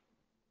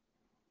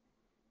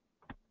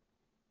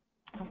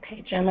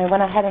 Okay, Jim, I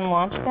went ahead and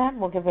launched that.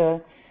 We'll give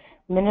a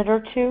minute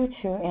or two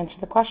to answer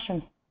the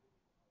question.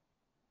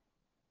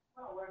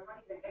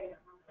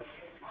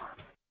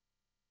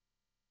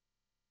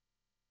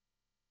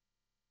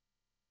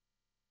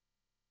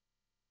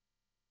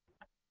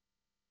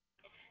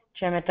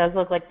 Jim, it does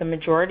look like the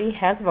majority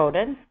has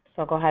voted,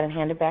 so I'll go ahead and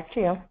hand it back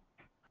to you.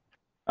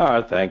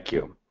 Thank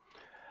you.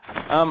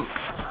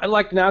 I'd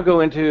like to now go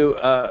into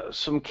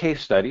some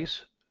case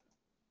studies,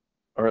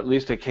 or at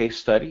least a case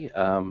study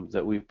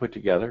that we've put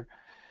together.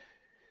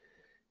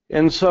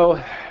 And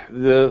so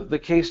the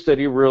case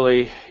study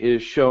really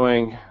is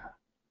showing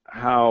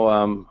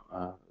how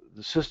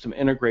the system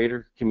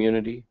integrator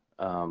community,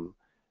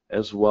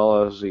 as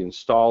well as the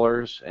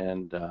installers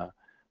and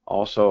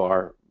also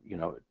our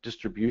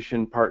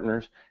distribution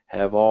partners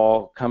have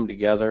all come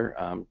together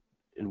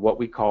in what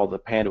we call the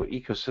Panduit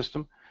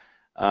ecosystem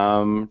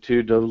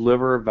to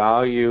deliver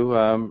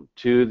value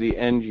to the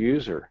end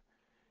user.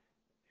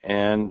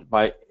 And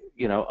by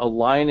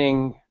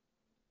aligning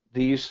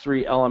these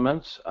three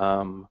elements,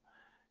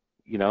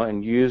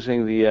 and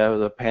using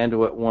the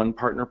Panduit One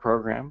Partner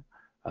Program,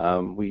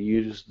 we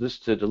use this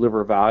to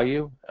deliver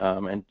value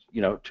and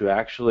to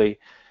actually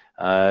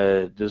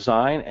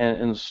design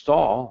and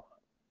install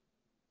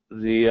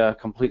the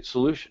complete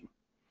solution.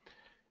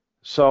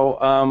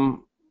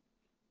 So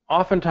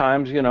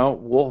oftentimes,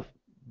 we'll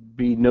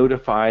be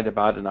notified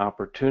about an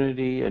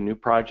opportunity, a new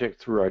project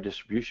through our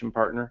distribution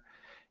partner,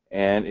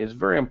 and it's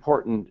very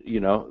important,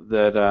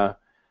 that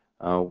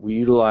we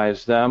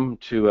utilize them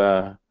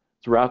to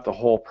throughout the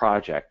whole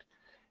project.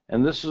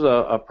 And this is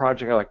a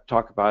project I like to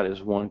talk about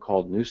is one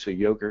called Noosa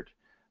Yogurt.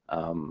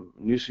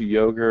 Noosa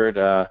Yogurt,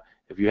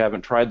 if you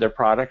haven't tried their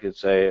product,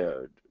 it's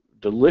a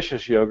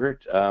delicious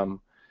yogurt.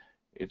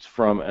 It's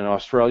from an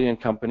Australian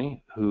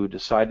company who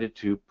decided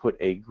to put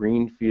a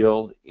green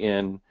field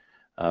in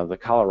the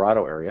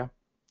Colorado area.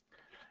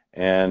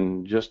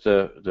 And just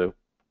to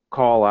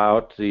call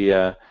out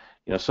the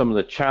some of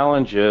the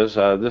challenges,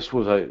 this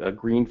was a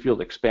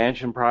greenfield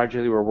expansion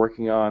project they were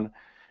working on,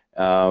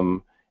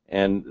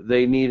 and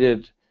they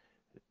needed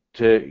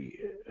to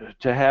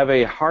have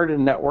a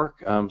hardened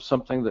network,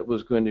 something that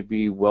was going to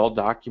be well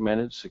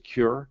documented,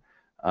 secure.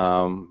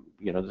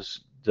 This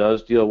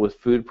does deal with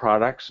food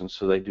products, and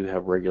so they do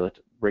have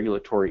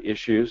regulatory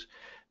issues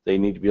they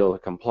need to be able to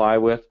comply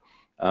with.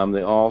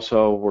 They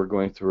also were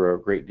going through a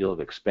great deal of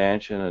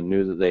expansion and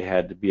knew that they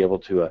had to be able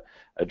to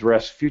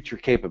address future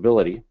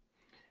capability.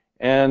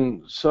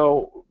 And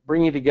so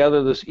bringing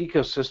together this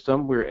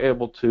ecosystem, we were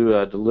able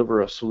to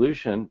deliver a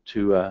solution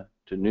to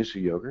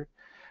Noosa Yogurt.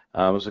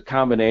 It was a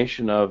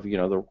combination of,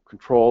 the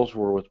controls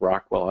were with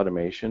Rockwell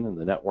Automation and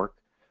the network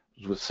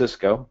was with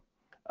Cisco.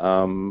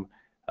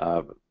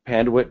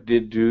 Panduit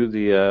did do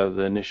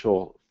the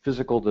initial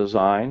physical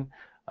design,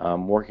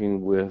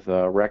 working with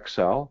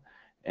Rexel,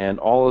 and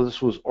all of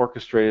this was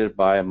orchestrated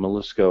by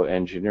Melisco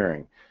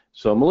Engineering.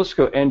 So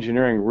Melisco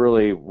Engineering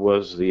really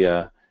was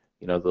the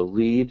the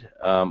lead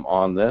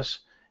on this,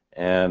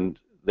 and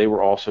they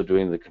were also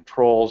doing the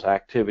controls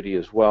activity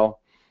as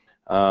well.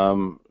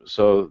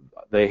 So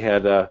they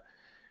had a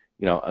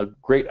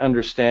great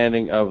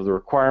understanding of the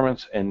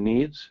requirements and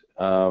needs,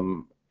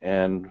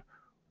 and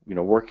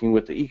working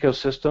with the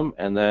ecosystem,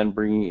 and then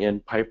bringing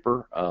in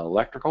Piper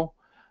Electrical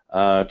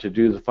to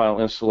do the final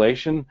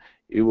installation.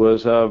 It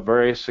was a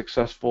very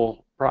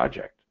successful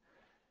project,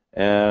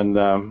 and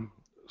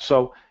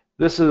so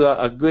this is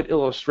a good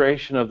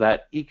illustration of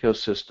that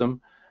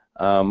ecosystem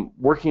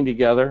working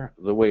together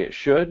the way it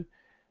should.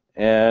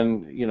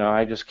 And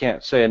I just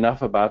can't say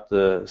enough about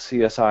the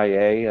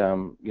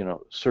CSIA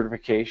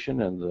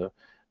certification and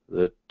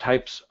the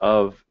types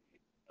of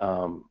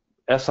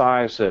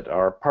SIs that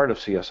are part of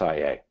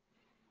CSIA.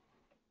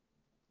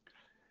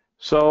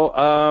 So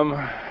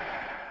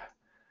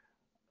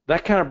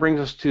that kind of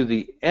brings us to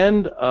the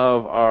end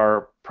of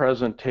our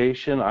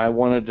presentation. I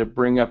wanted to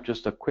bring up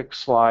just a quick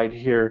slide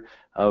here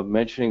of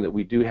mentioning that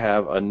we do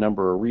have a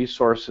number of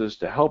resources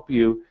to help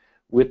you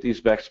with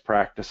these best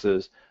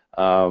practices,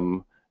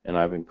 and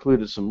I've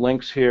included some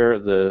links here.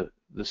 The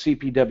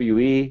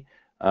CPWE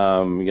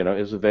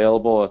is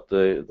available at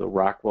the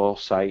Rockwell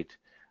site,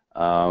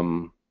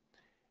 and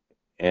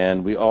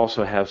we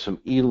also have some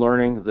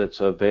e-learning that's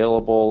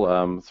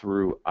available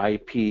through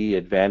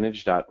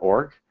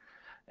ipadvantage.org.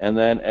 And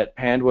then at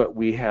Panduit,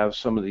 we have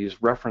some of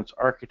these reference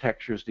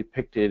architectures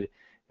depicted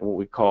in what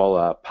we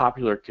call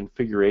popular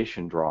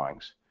configuration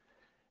drawings.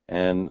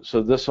 And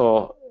so this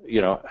will,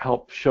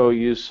 help show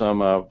you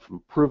some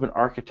proven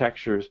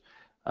architectures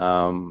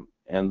and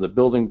the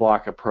building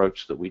block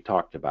approach that we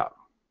talked about.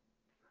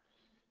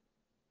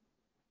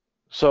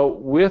 So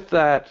with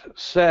that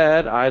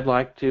said, I'd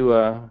like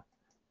to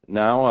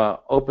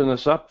now open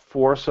this up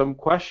for some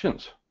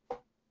questions.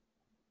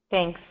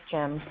 Thanks,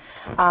 Jim.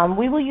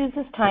 We will use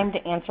this time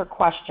to answer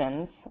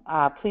questions.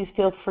 Please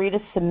feel free to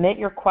submit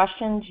your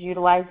questions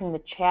utilizing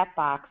the chat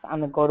box on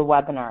the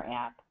GoToWebinar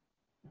app.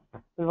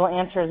 We will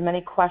answer as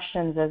many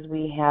questions as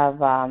we have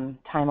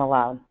time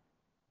allowed.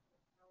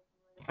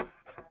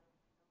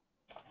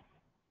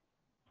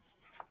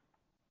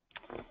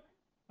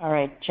 All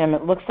right, Jim,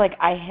 it looks like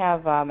I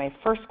have my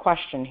first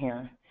question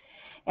here.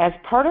 As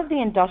part of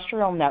the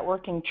industrial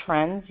networking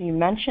trends, you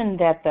mentioned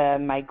that the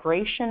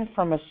migration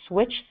from a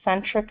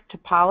switch-centric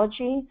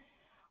topology,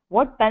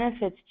 what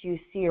benefits do you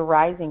see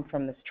arising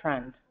from this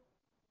trend?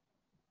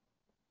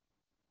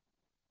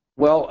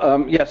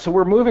 Well, yeah, so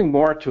we're moving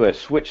more to a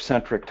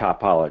switch-centric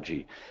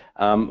topology.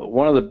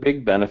 One of the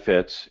big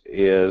benefits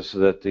is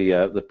that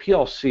the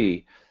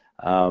PLC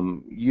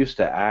used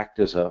to act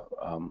as a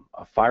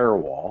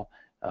firewall,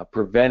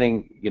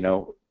 preventing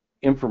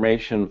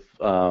information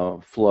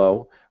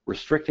flow,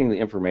 restricting the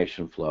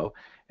information flow,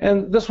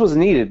 And this was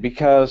needed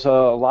because a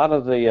lot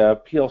of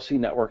the PLC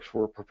networks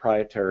were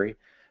proprietary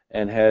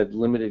and had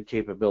limited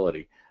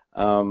capability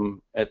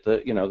at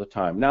the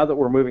time. Now that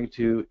we're moving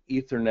to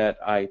Ethernet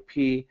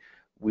IP,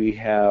 we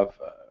have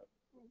a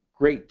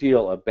great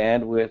deal of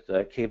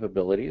bandwidth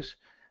capabilities,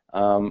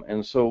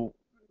 and so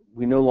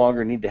we no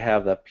longer need to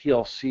have the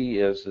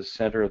PLC as the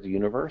center of the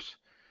universe,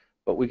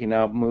 but we can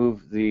now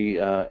move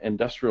the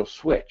industrial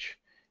switch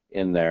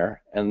in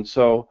there. And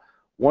so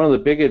one of the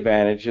big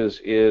advantages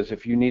is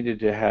if you needed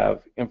to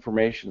have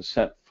information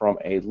sent from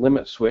a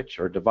limit switch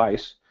or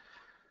device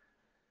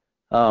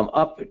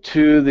up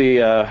to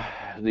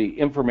the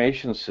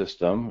information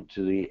system,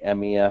 to the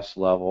MES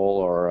level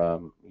or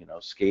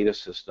SCADA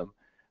system,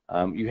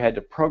 you had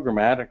to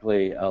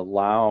programmatically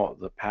allow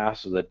the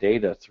pass of the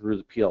data through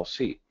the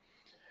PLC.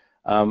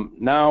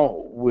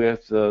 Now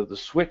with the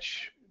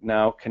switch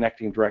now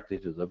connecting directly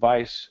to the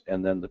device,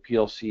 and then the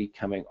PLC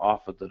coming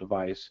off of the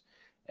device,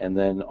 and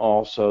then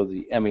also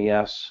the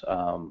MES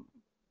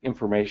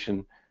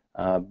information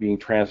being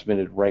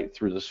transmitted right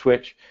through the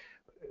switch,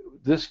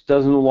 this no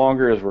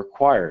longer is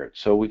required.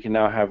 So we can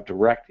now have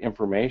direct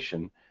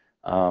information,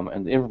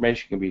 and the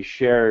information can be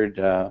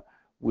shared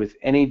with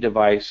any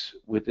device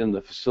within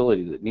the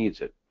facility that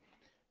needs it.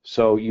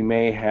 So you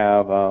may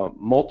have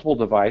multiple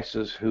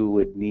devices who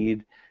would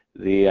need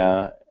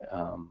the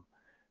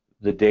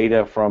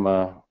data from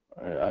a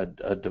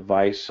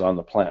device on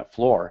the plant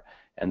floor,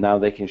 and now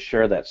they can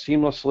share that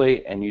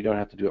seamlessly, and you don't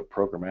have to do it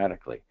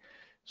programmatically.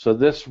 So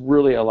this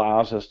really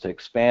allows us to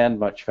expand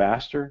much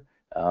faster.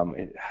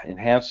 It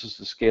enhances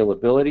the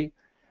scalability,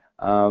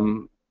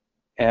 and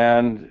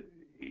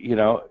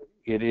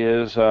it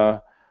is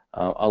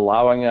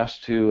allowing us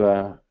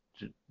to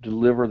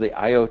deliver the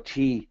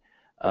IoT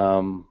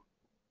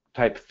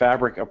type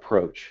fabric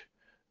approach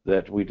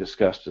that we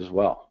discussed as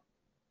well.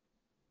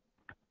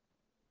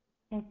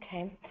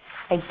 Okay,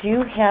 I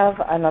do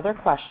have another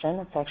question.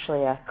 It's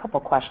actually a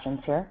couple questions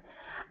here.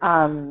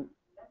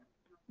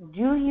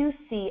 Do you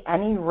see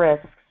any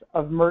risks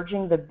of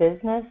merging the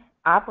business,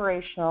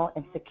 operational,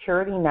 and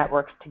security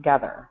networks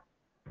together?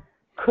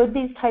 Could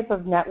these type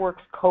of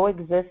networks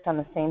coexist on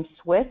the same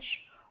switch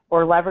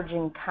or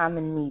leveraging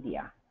common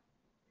media?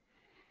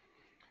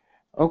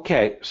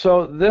 Okay,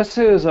 so this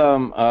is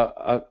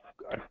a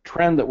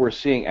trend that we're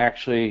seeing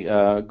actually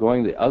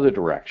going the other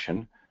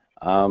direction.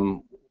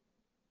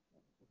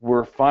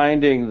 We're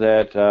finding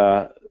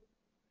that,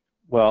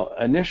 well,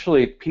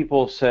 initially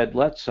people said,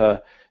 let's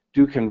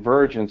do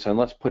convergence and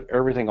let's put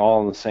everything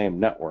all in the same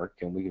network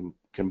and we can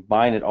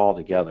combine it all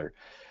together.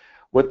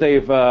 What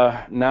they've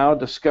now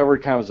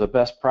discovered kind of as a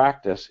best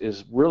practice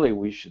is really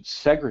we should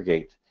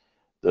segregate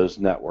those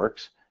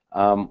networks.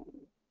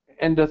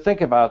 And to think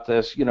about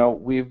this,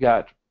 we've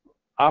got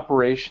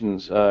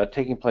operations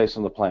taking place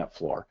on the plant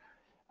floor.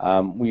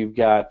 We've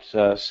got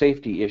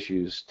safety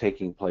issues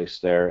taking place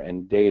there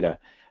and data.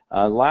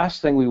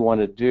 Last thing we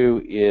want to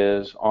do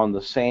is on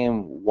the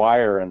same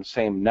wire and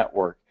same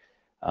network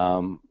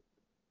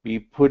be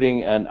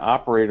putting an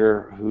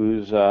operator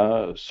who's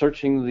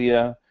searching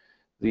the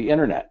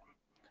internet.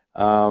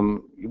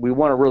 We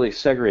want to really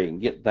segregate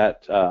and get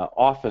that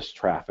office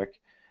traffic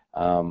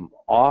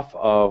off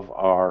of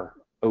our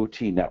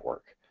OT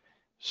network.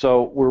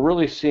 So we're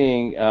really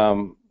seeing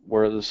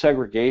where the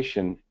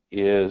segregation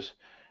is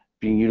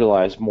being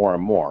utilized more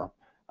and more.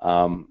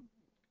 And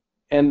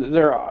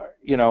there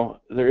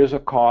is a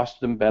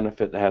cost and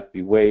benefit that have to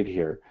be weighed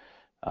here.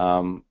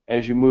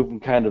 As you move from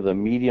kind of the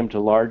medium to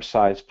large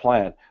size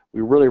plant,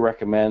 we really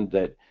recommend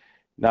that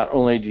not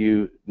only do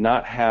you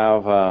not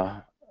have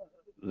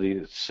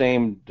the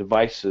same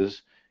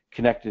devices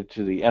connected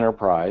to the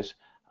enterprise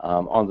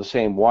on the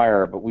same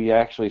wire, but we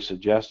actually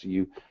suggest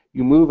you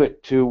move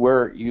it to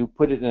where you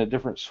put it in a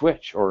different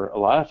switch, or a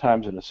lot of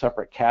times in a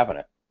separate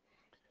cabinet.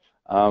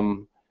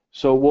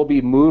 So we'll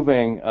be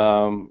moving,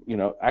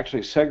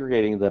 actually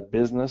segregating the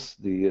business,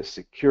 the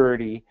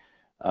security,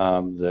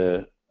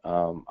 the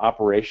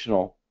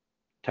operational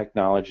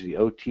technology, the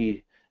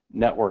OT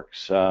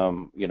networks,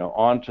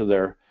 onto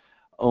their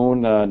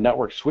own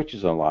network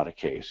switches in a lot of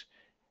cases.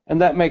 And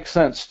that makes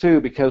sense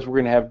too, because we're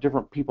going to have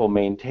different people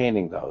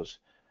maintaining those.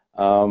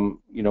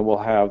 We'll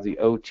have the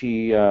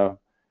OT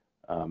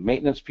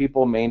maintenance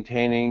people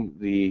maintaining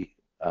the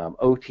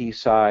OT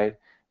side,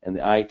 and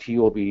the IT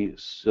will be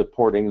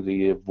supporting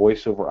the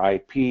voice over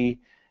IP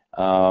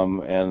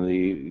and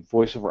the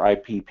voice over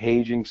IP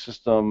paging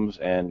systems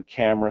and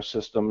camera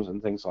systems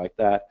and things like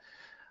that.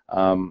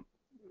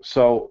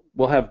 So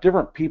we'll have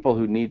different people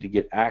who need to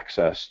get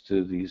access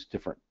to these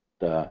different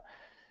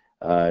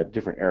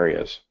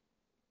areas.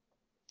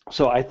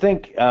 So I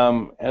think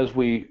as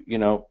we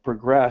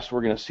progress,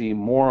 we're going to see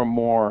more and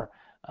more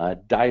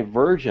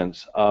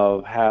divergence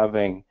of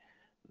having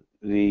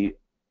the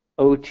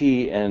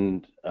OT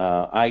and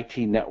IT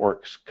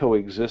networks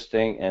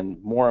coexisting,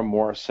 and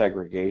more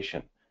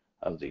segregation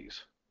of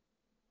these.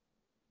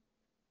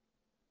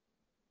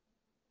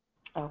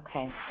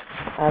 Okay,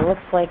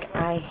 looks like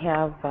I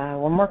have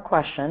one more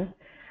question.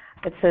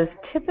 It says,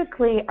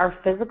 typically our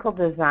physical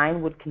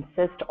design would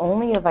consist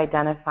only of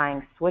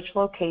identifying switch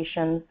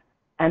locations,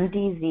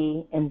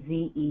 MDZ, and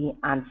ZE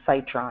on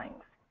site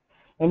drawings.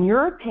 In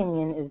your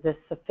opinion, is this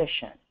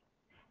sufficient?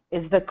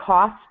 Is the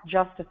cost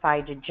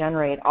justified to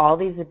generate all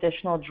these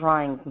additional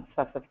drawings and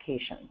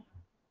specifications?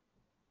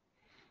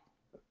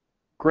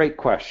 Great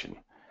question.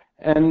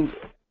 And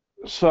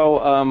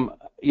so,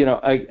 you know,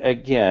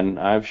 again,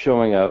 I'm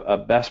showing a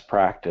best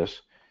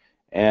practice,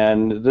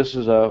 and this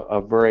is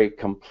a very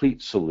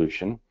complete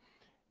solution.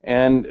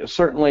 And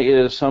certainly it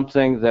is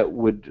something that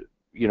would,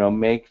 you know,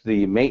 make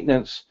the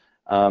maintenance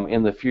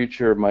in the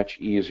future much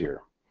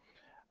easier.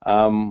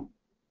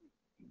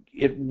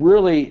 It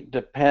really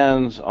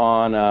depends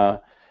on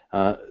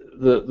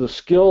the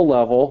skill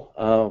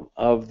level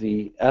of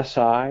the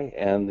SI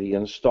and the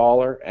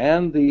installer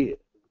and the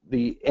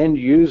end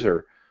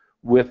user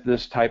with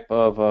this type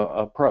of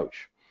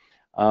approach.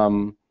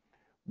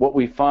 What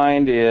we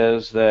find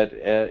is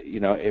that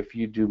you know, if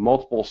you do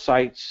multiple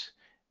sites,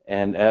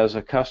 and as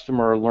a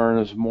customer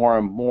learns more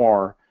and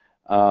more,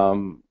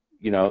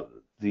 you know,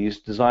 these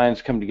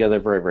designs come together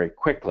very, very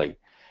quickly.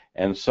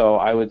 And so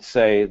I would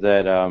say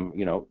that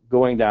you know,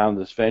 going down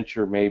this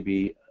venture may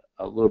be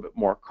a little bit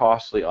more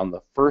costly on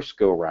the first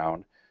go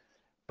round,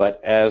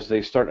 but as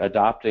they start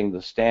adopting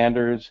the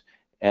standards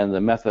and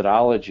the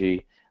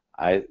methodology,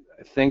 I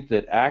think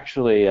that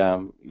actually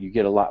you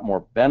get a lot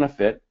more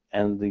benefit,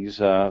 and these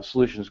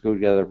solutions go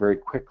together very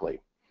quickly.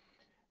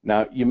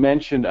 Now, you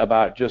mentioned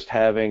about just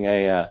having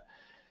a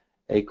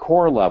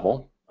core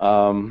level,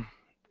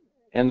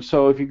 and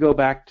so if you go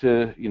back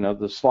to, you know,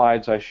 the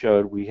slides I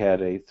showed, we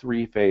had a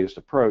three-phased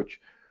approach.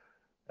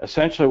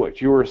 Essentially,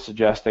 what you were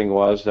suggesting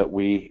was that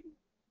we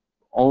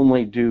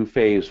only do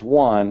phase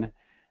one,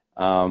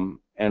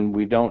 and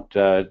we don't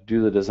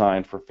do the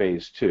design for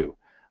phase two.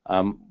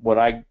 What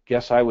I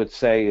guess I would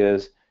say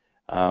is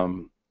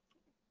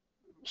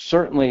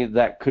certainly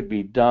that could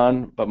be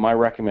done, but my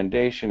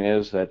recommendation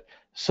is that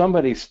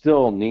somebody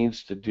still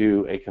needs to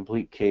do a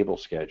complete cable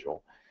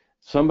schedule.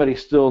 Somebody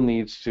still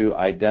needs to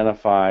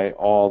identify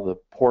all the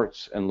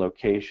ports and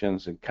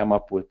locations and come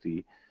up with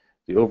the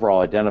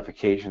overall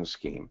identification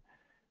scheme.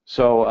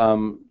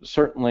 So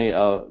certainly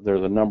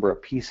there's a number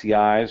of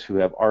PCIs who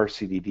have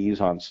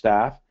RCDDs on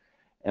staff,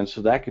 and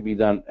so that could be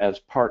done as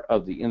part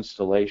of the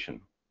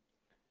installation.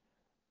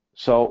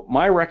 So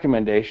my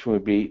recommendation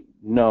would be,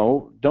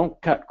 no, don't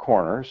cut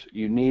corners.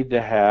 You need to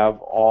have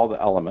all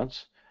the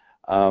elements.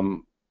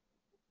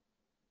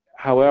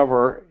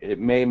 However, it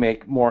may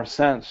make more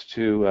sense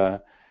to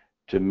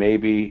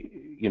maybe,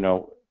 you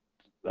know,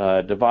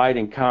 divide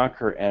and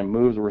conquer and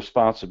move the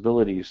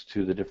responsibilities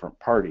to the different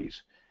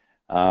parties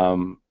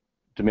to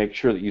make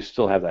sure that you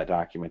still have that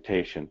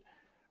documentation.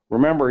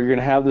 Remember, you're going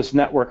to have this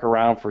network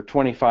around for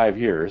 25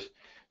 years,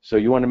 so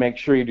you want to make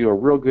sure you do a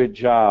real good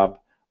job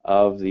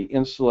of the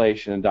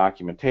installation and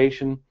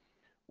documentation.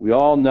 We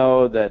all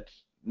know that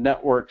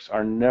networks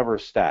are never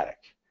static,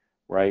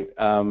 right?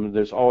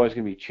 There's always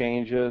going to be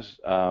changes,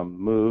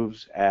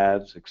 moves,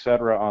 adds,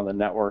 etc. on the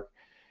network,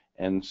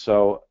 and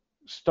so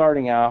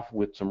starting off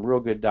with some real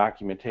good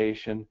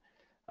documentation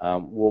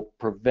will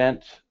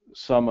prevent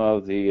some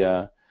of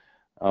the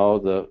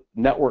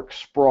network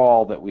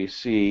sprawl that we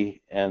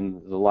see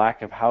and the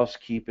lack of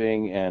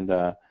housekeeping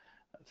and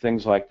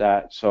things like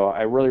that. So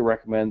I really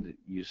recommend that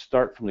you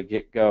start from the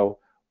get-go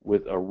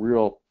with a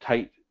real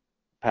tight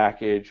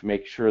package,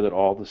 make sure that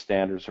all the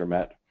standards are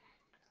met,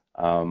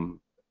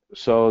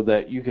 so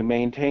that you can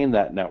maintain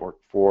that network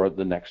for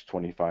the next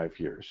 25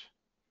 years.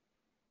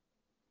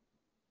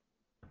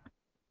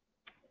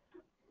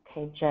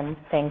 Okay, Jim,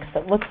 thanks.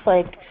 It looks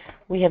like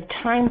we have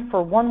time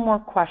for one more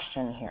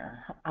question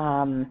here.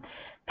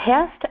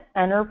 Past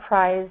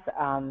enterprise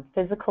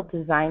physical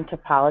design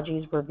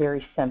topologies were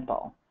very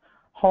simple.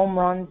 Home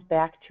runs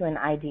back to an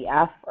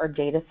IDF or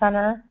data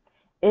center.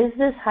 Is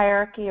this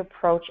hierarchy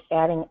approach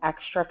adding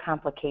extra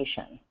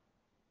complication?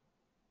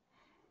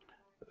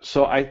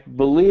 So I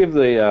believe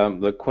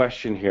the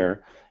question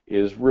here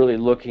is really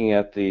looking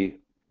at the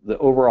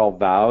overall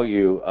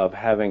value of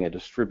having a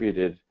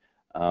distributed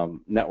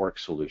network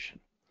solution.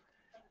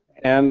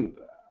 And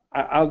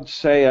I would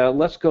say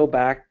let's go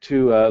back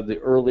to the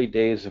early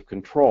days of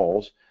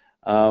controls,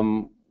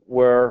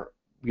 where,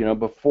 you know,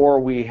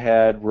 before we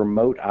had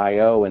remote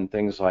I/O and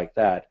things like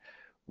that,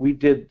 we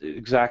did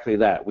exactly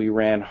that. We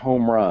ran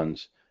home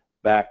runs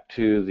back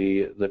to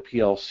the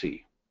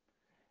PLC,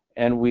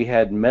 and we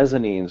had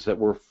mezzanines that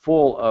were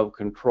full of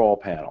control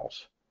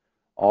panels,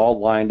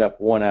 all lined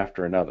up one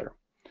after another.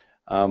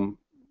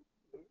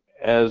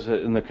 As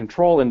in the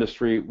control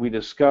industry, we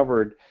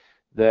discovered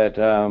that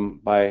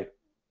by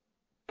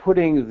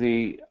putting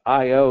the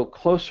I/O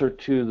closer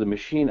to the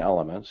machine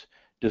elements,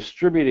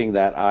 distributing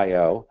that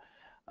I/O,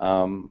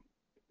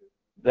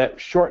 that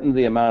shortened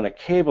the amount of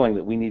cabling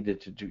that we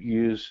needed to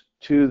use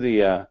to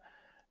the,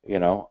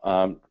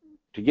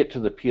 to get to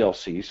the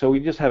PLC. So we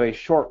just have a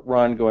short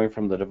run going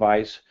from the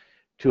device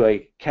to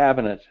a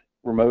cabinet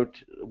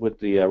remote with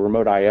the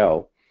remote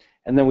I/O,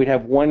 and then we'd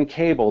have one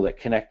cable that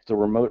connects the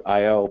remote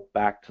I/O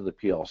back to the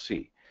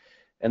PLC.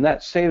 And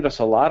that saved us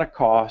a lot of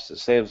costs, it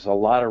saved us a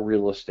lot of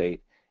real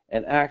estate,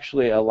 and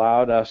actually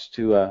allowed us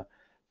to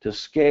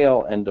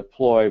scale and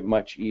deploy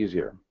much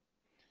easier.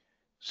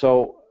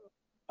 So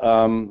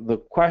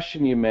the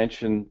question you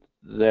mentioned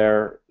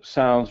there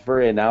sounds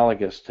very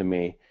analogous to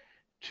me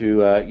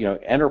to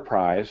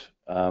enterprise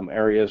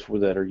areas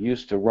that are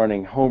used to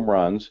running home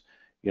runs,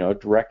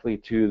 directly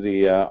to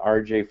the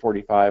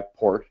RJ45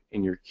 port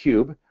in your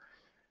cube,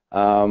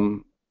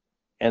 and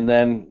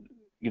then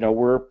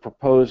we're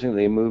proposing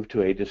they move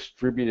to a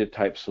distributed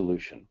type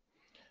solution.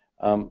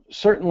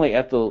 Certainly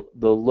at the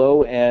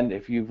low end,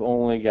 if you've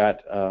only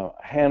got a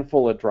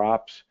handful of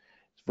drops,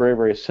 it's very,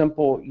 very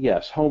simple.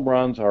 Yes, home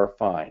runs are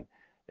fine.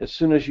 As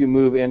soon as you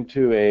move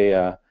into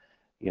a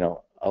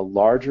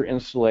larger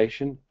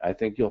installation, I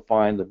think you'll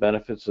find the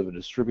benefits of a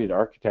distributed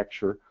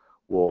architecture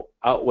will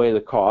outweigh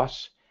the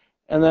costs.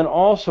 And then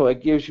also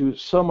it gives you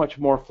so much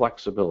more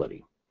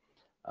flexibility.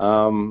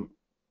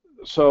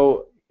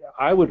 So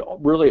I would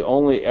really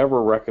only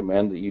ever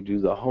recommend that you do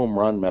the home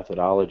run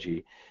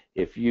methodology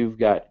if you've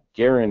got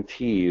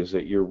guarantees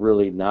that you're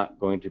really not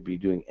going to be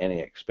doing any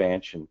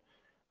expansion.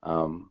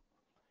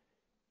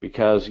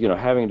 Because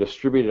having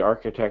distributed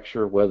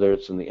architecture, whether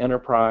it's in the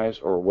enterprise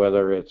or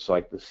whether it's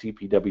like the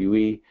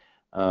CPWE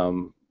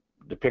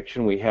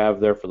depiction we have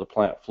there for the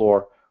plant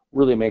floor,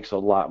 really makes a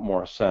lot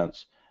more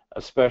sense,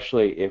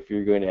 especially if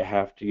you're going to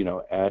have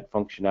to add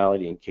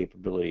functionality and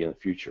capability in the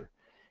future.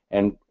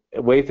 And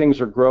the way things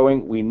are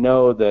growing, we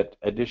know that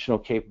additional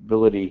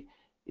capability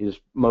is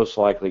most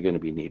likely going to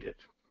be needed.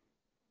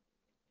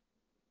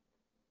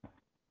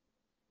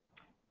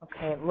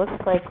 Okay, it looks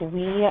like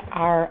we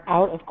are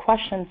out of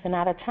questions and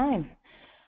out of time.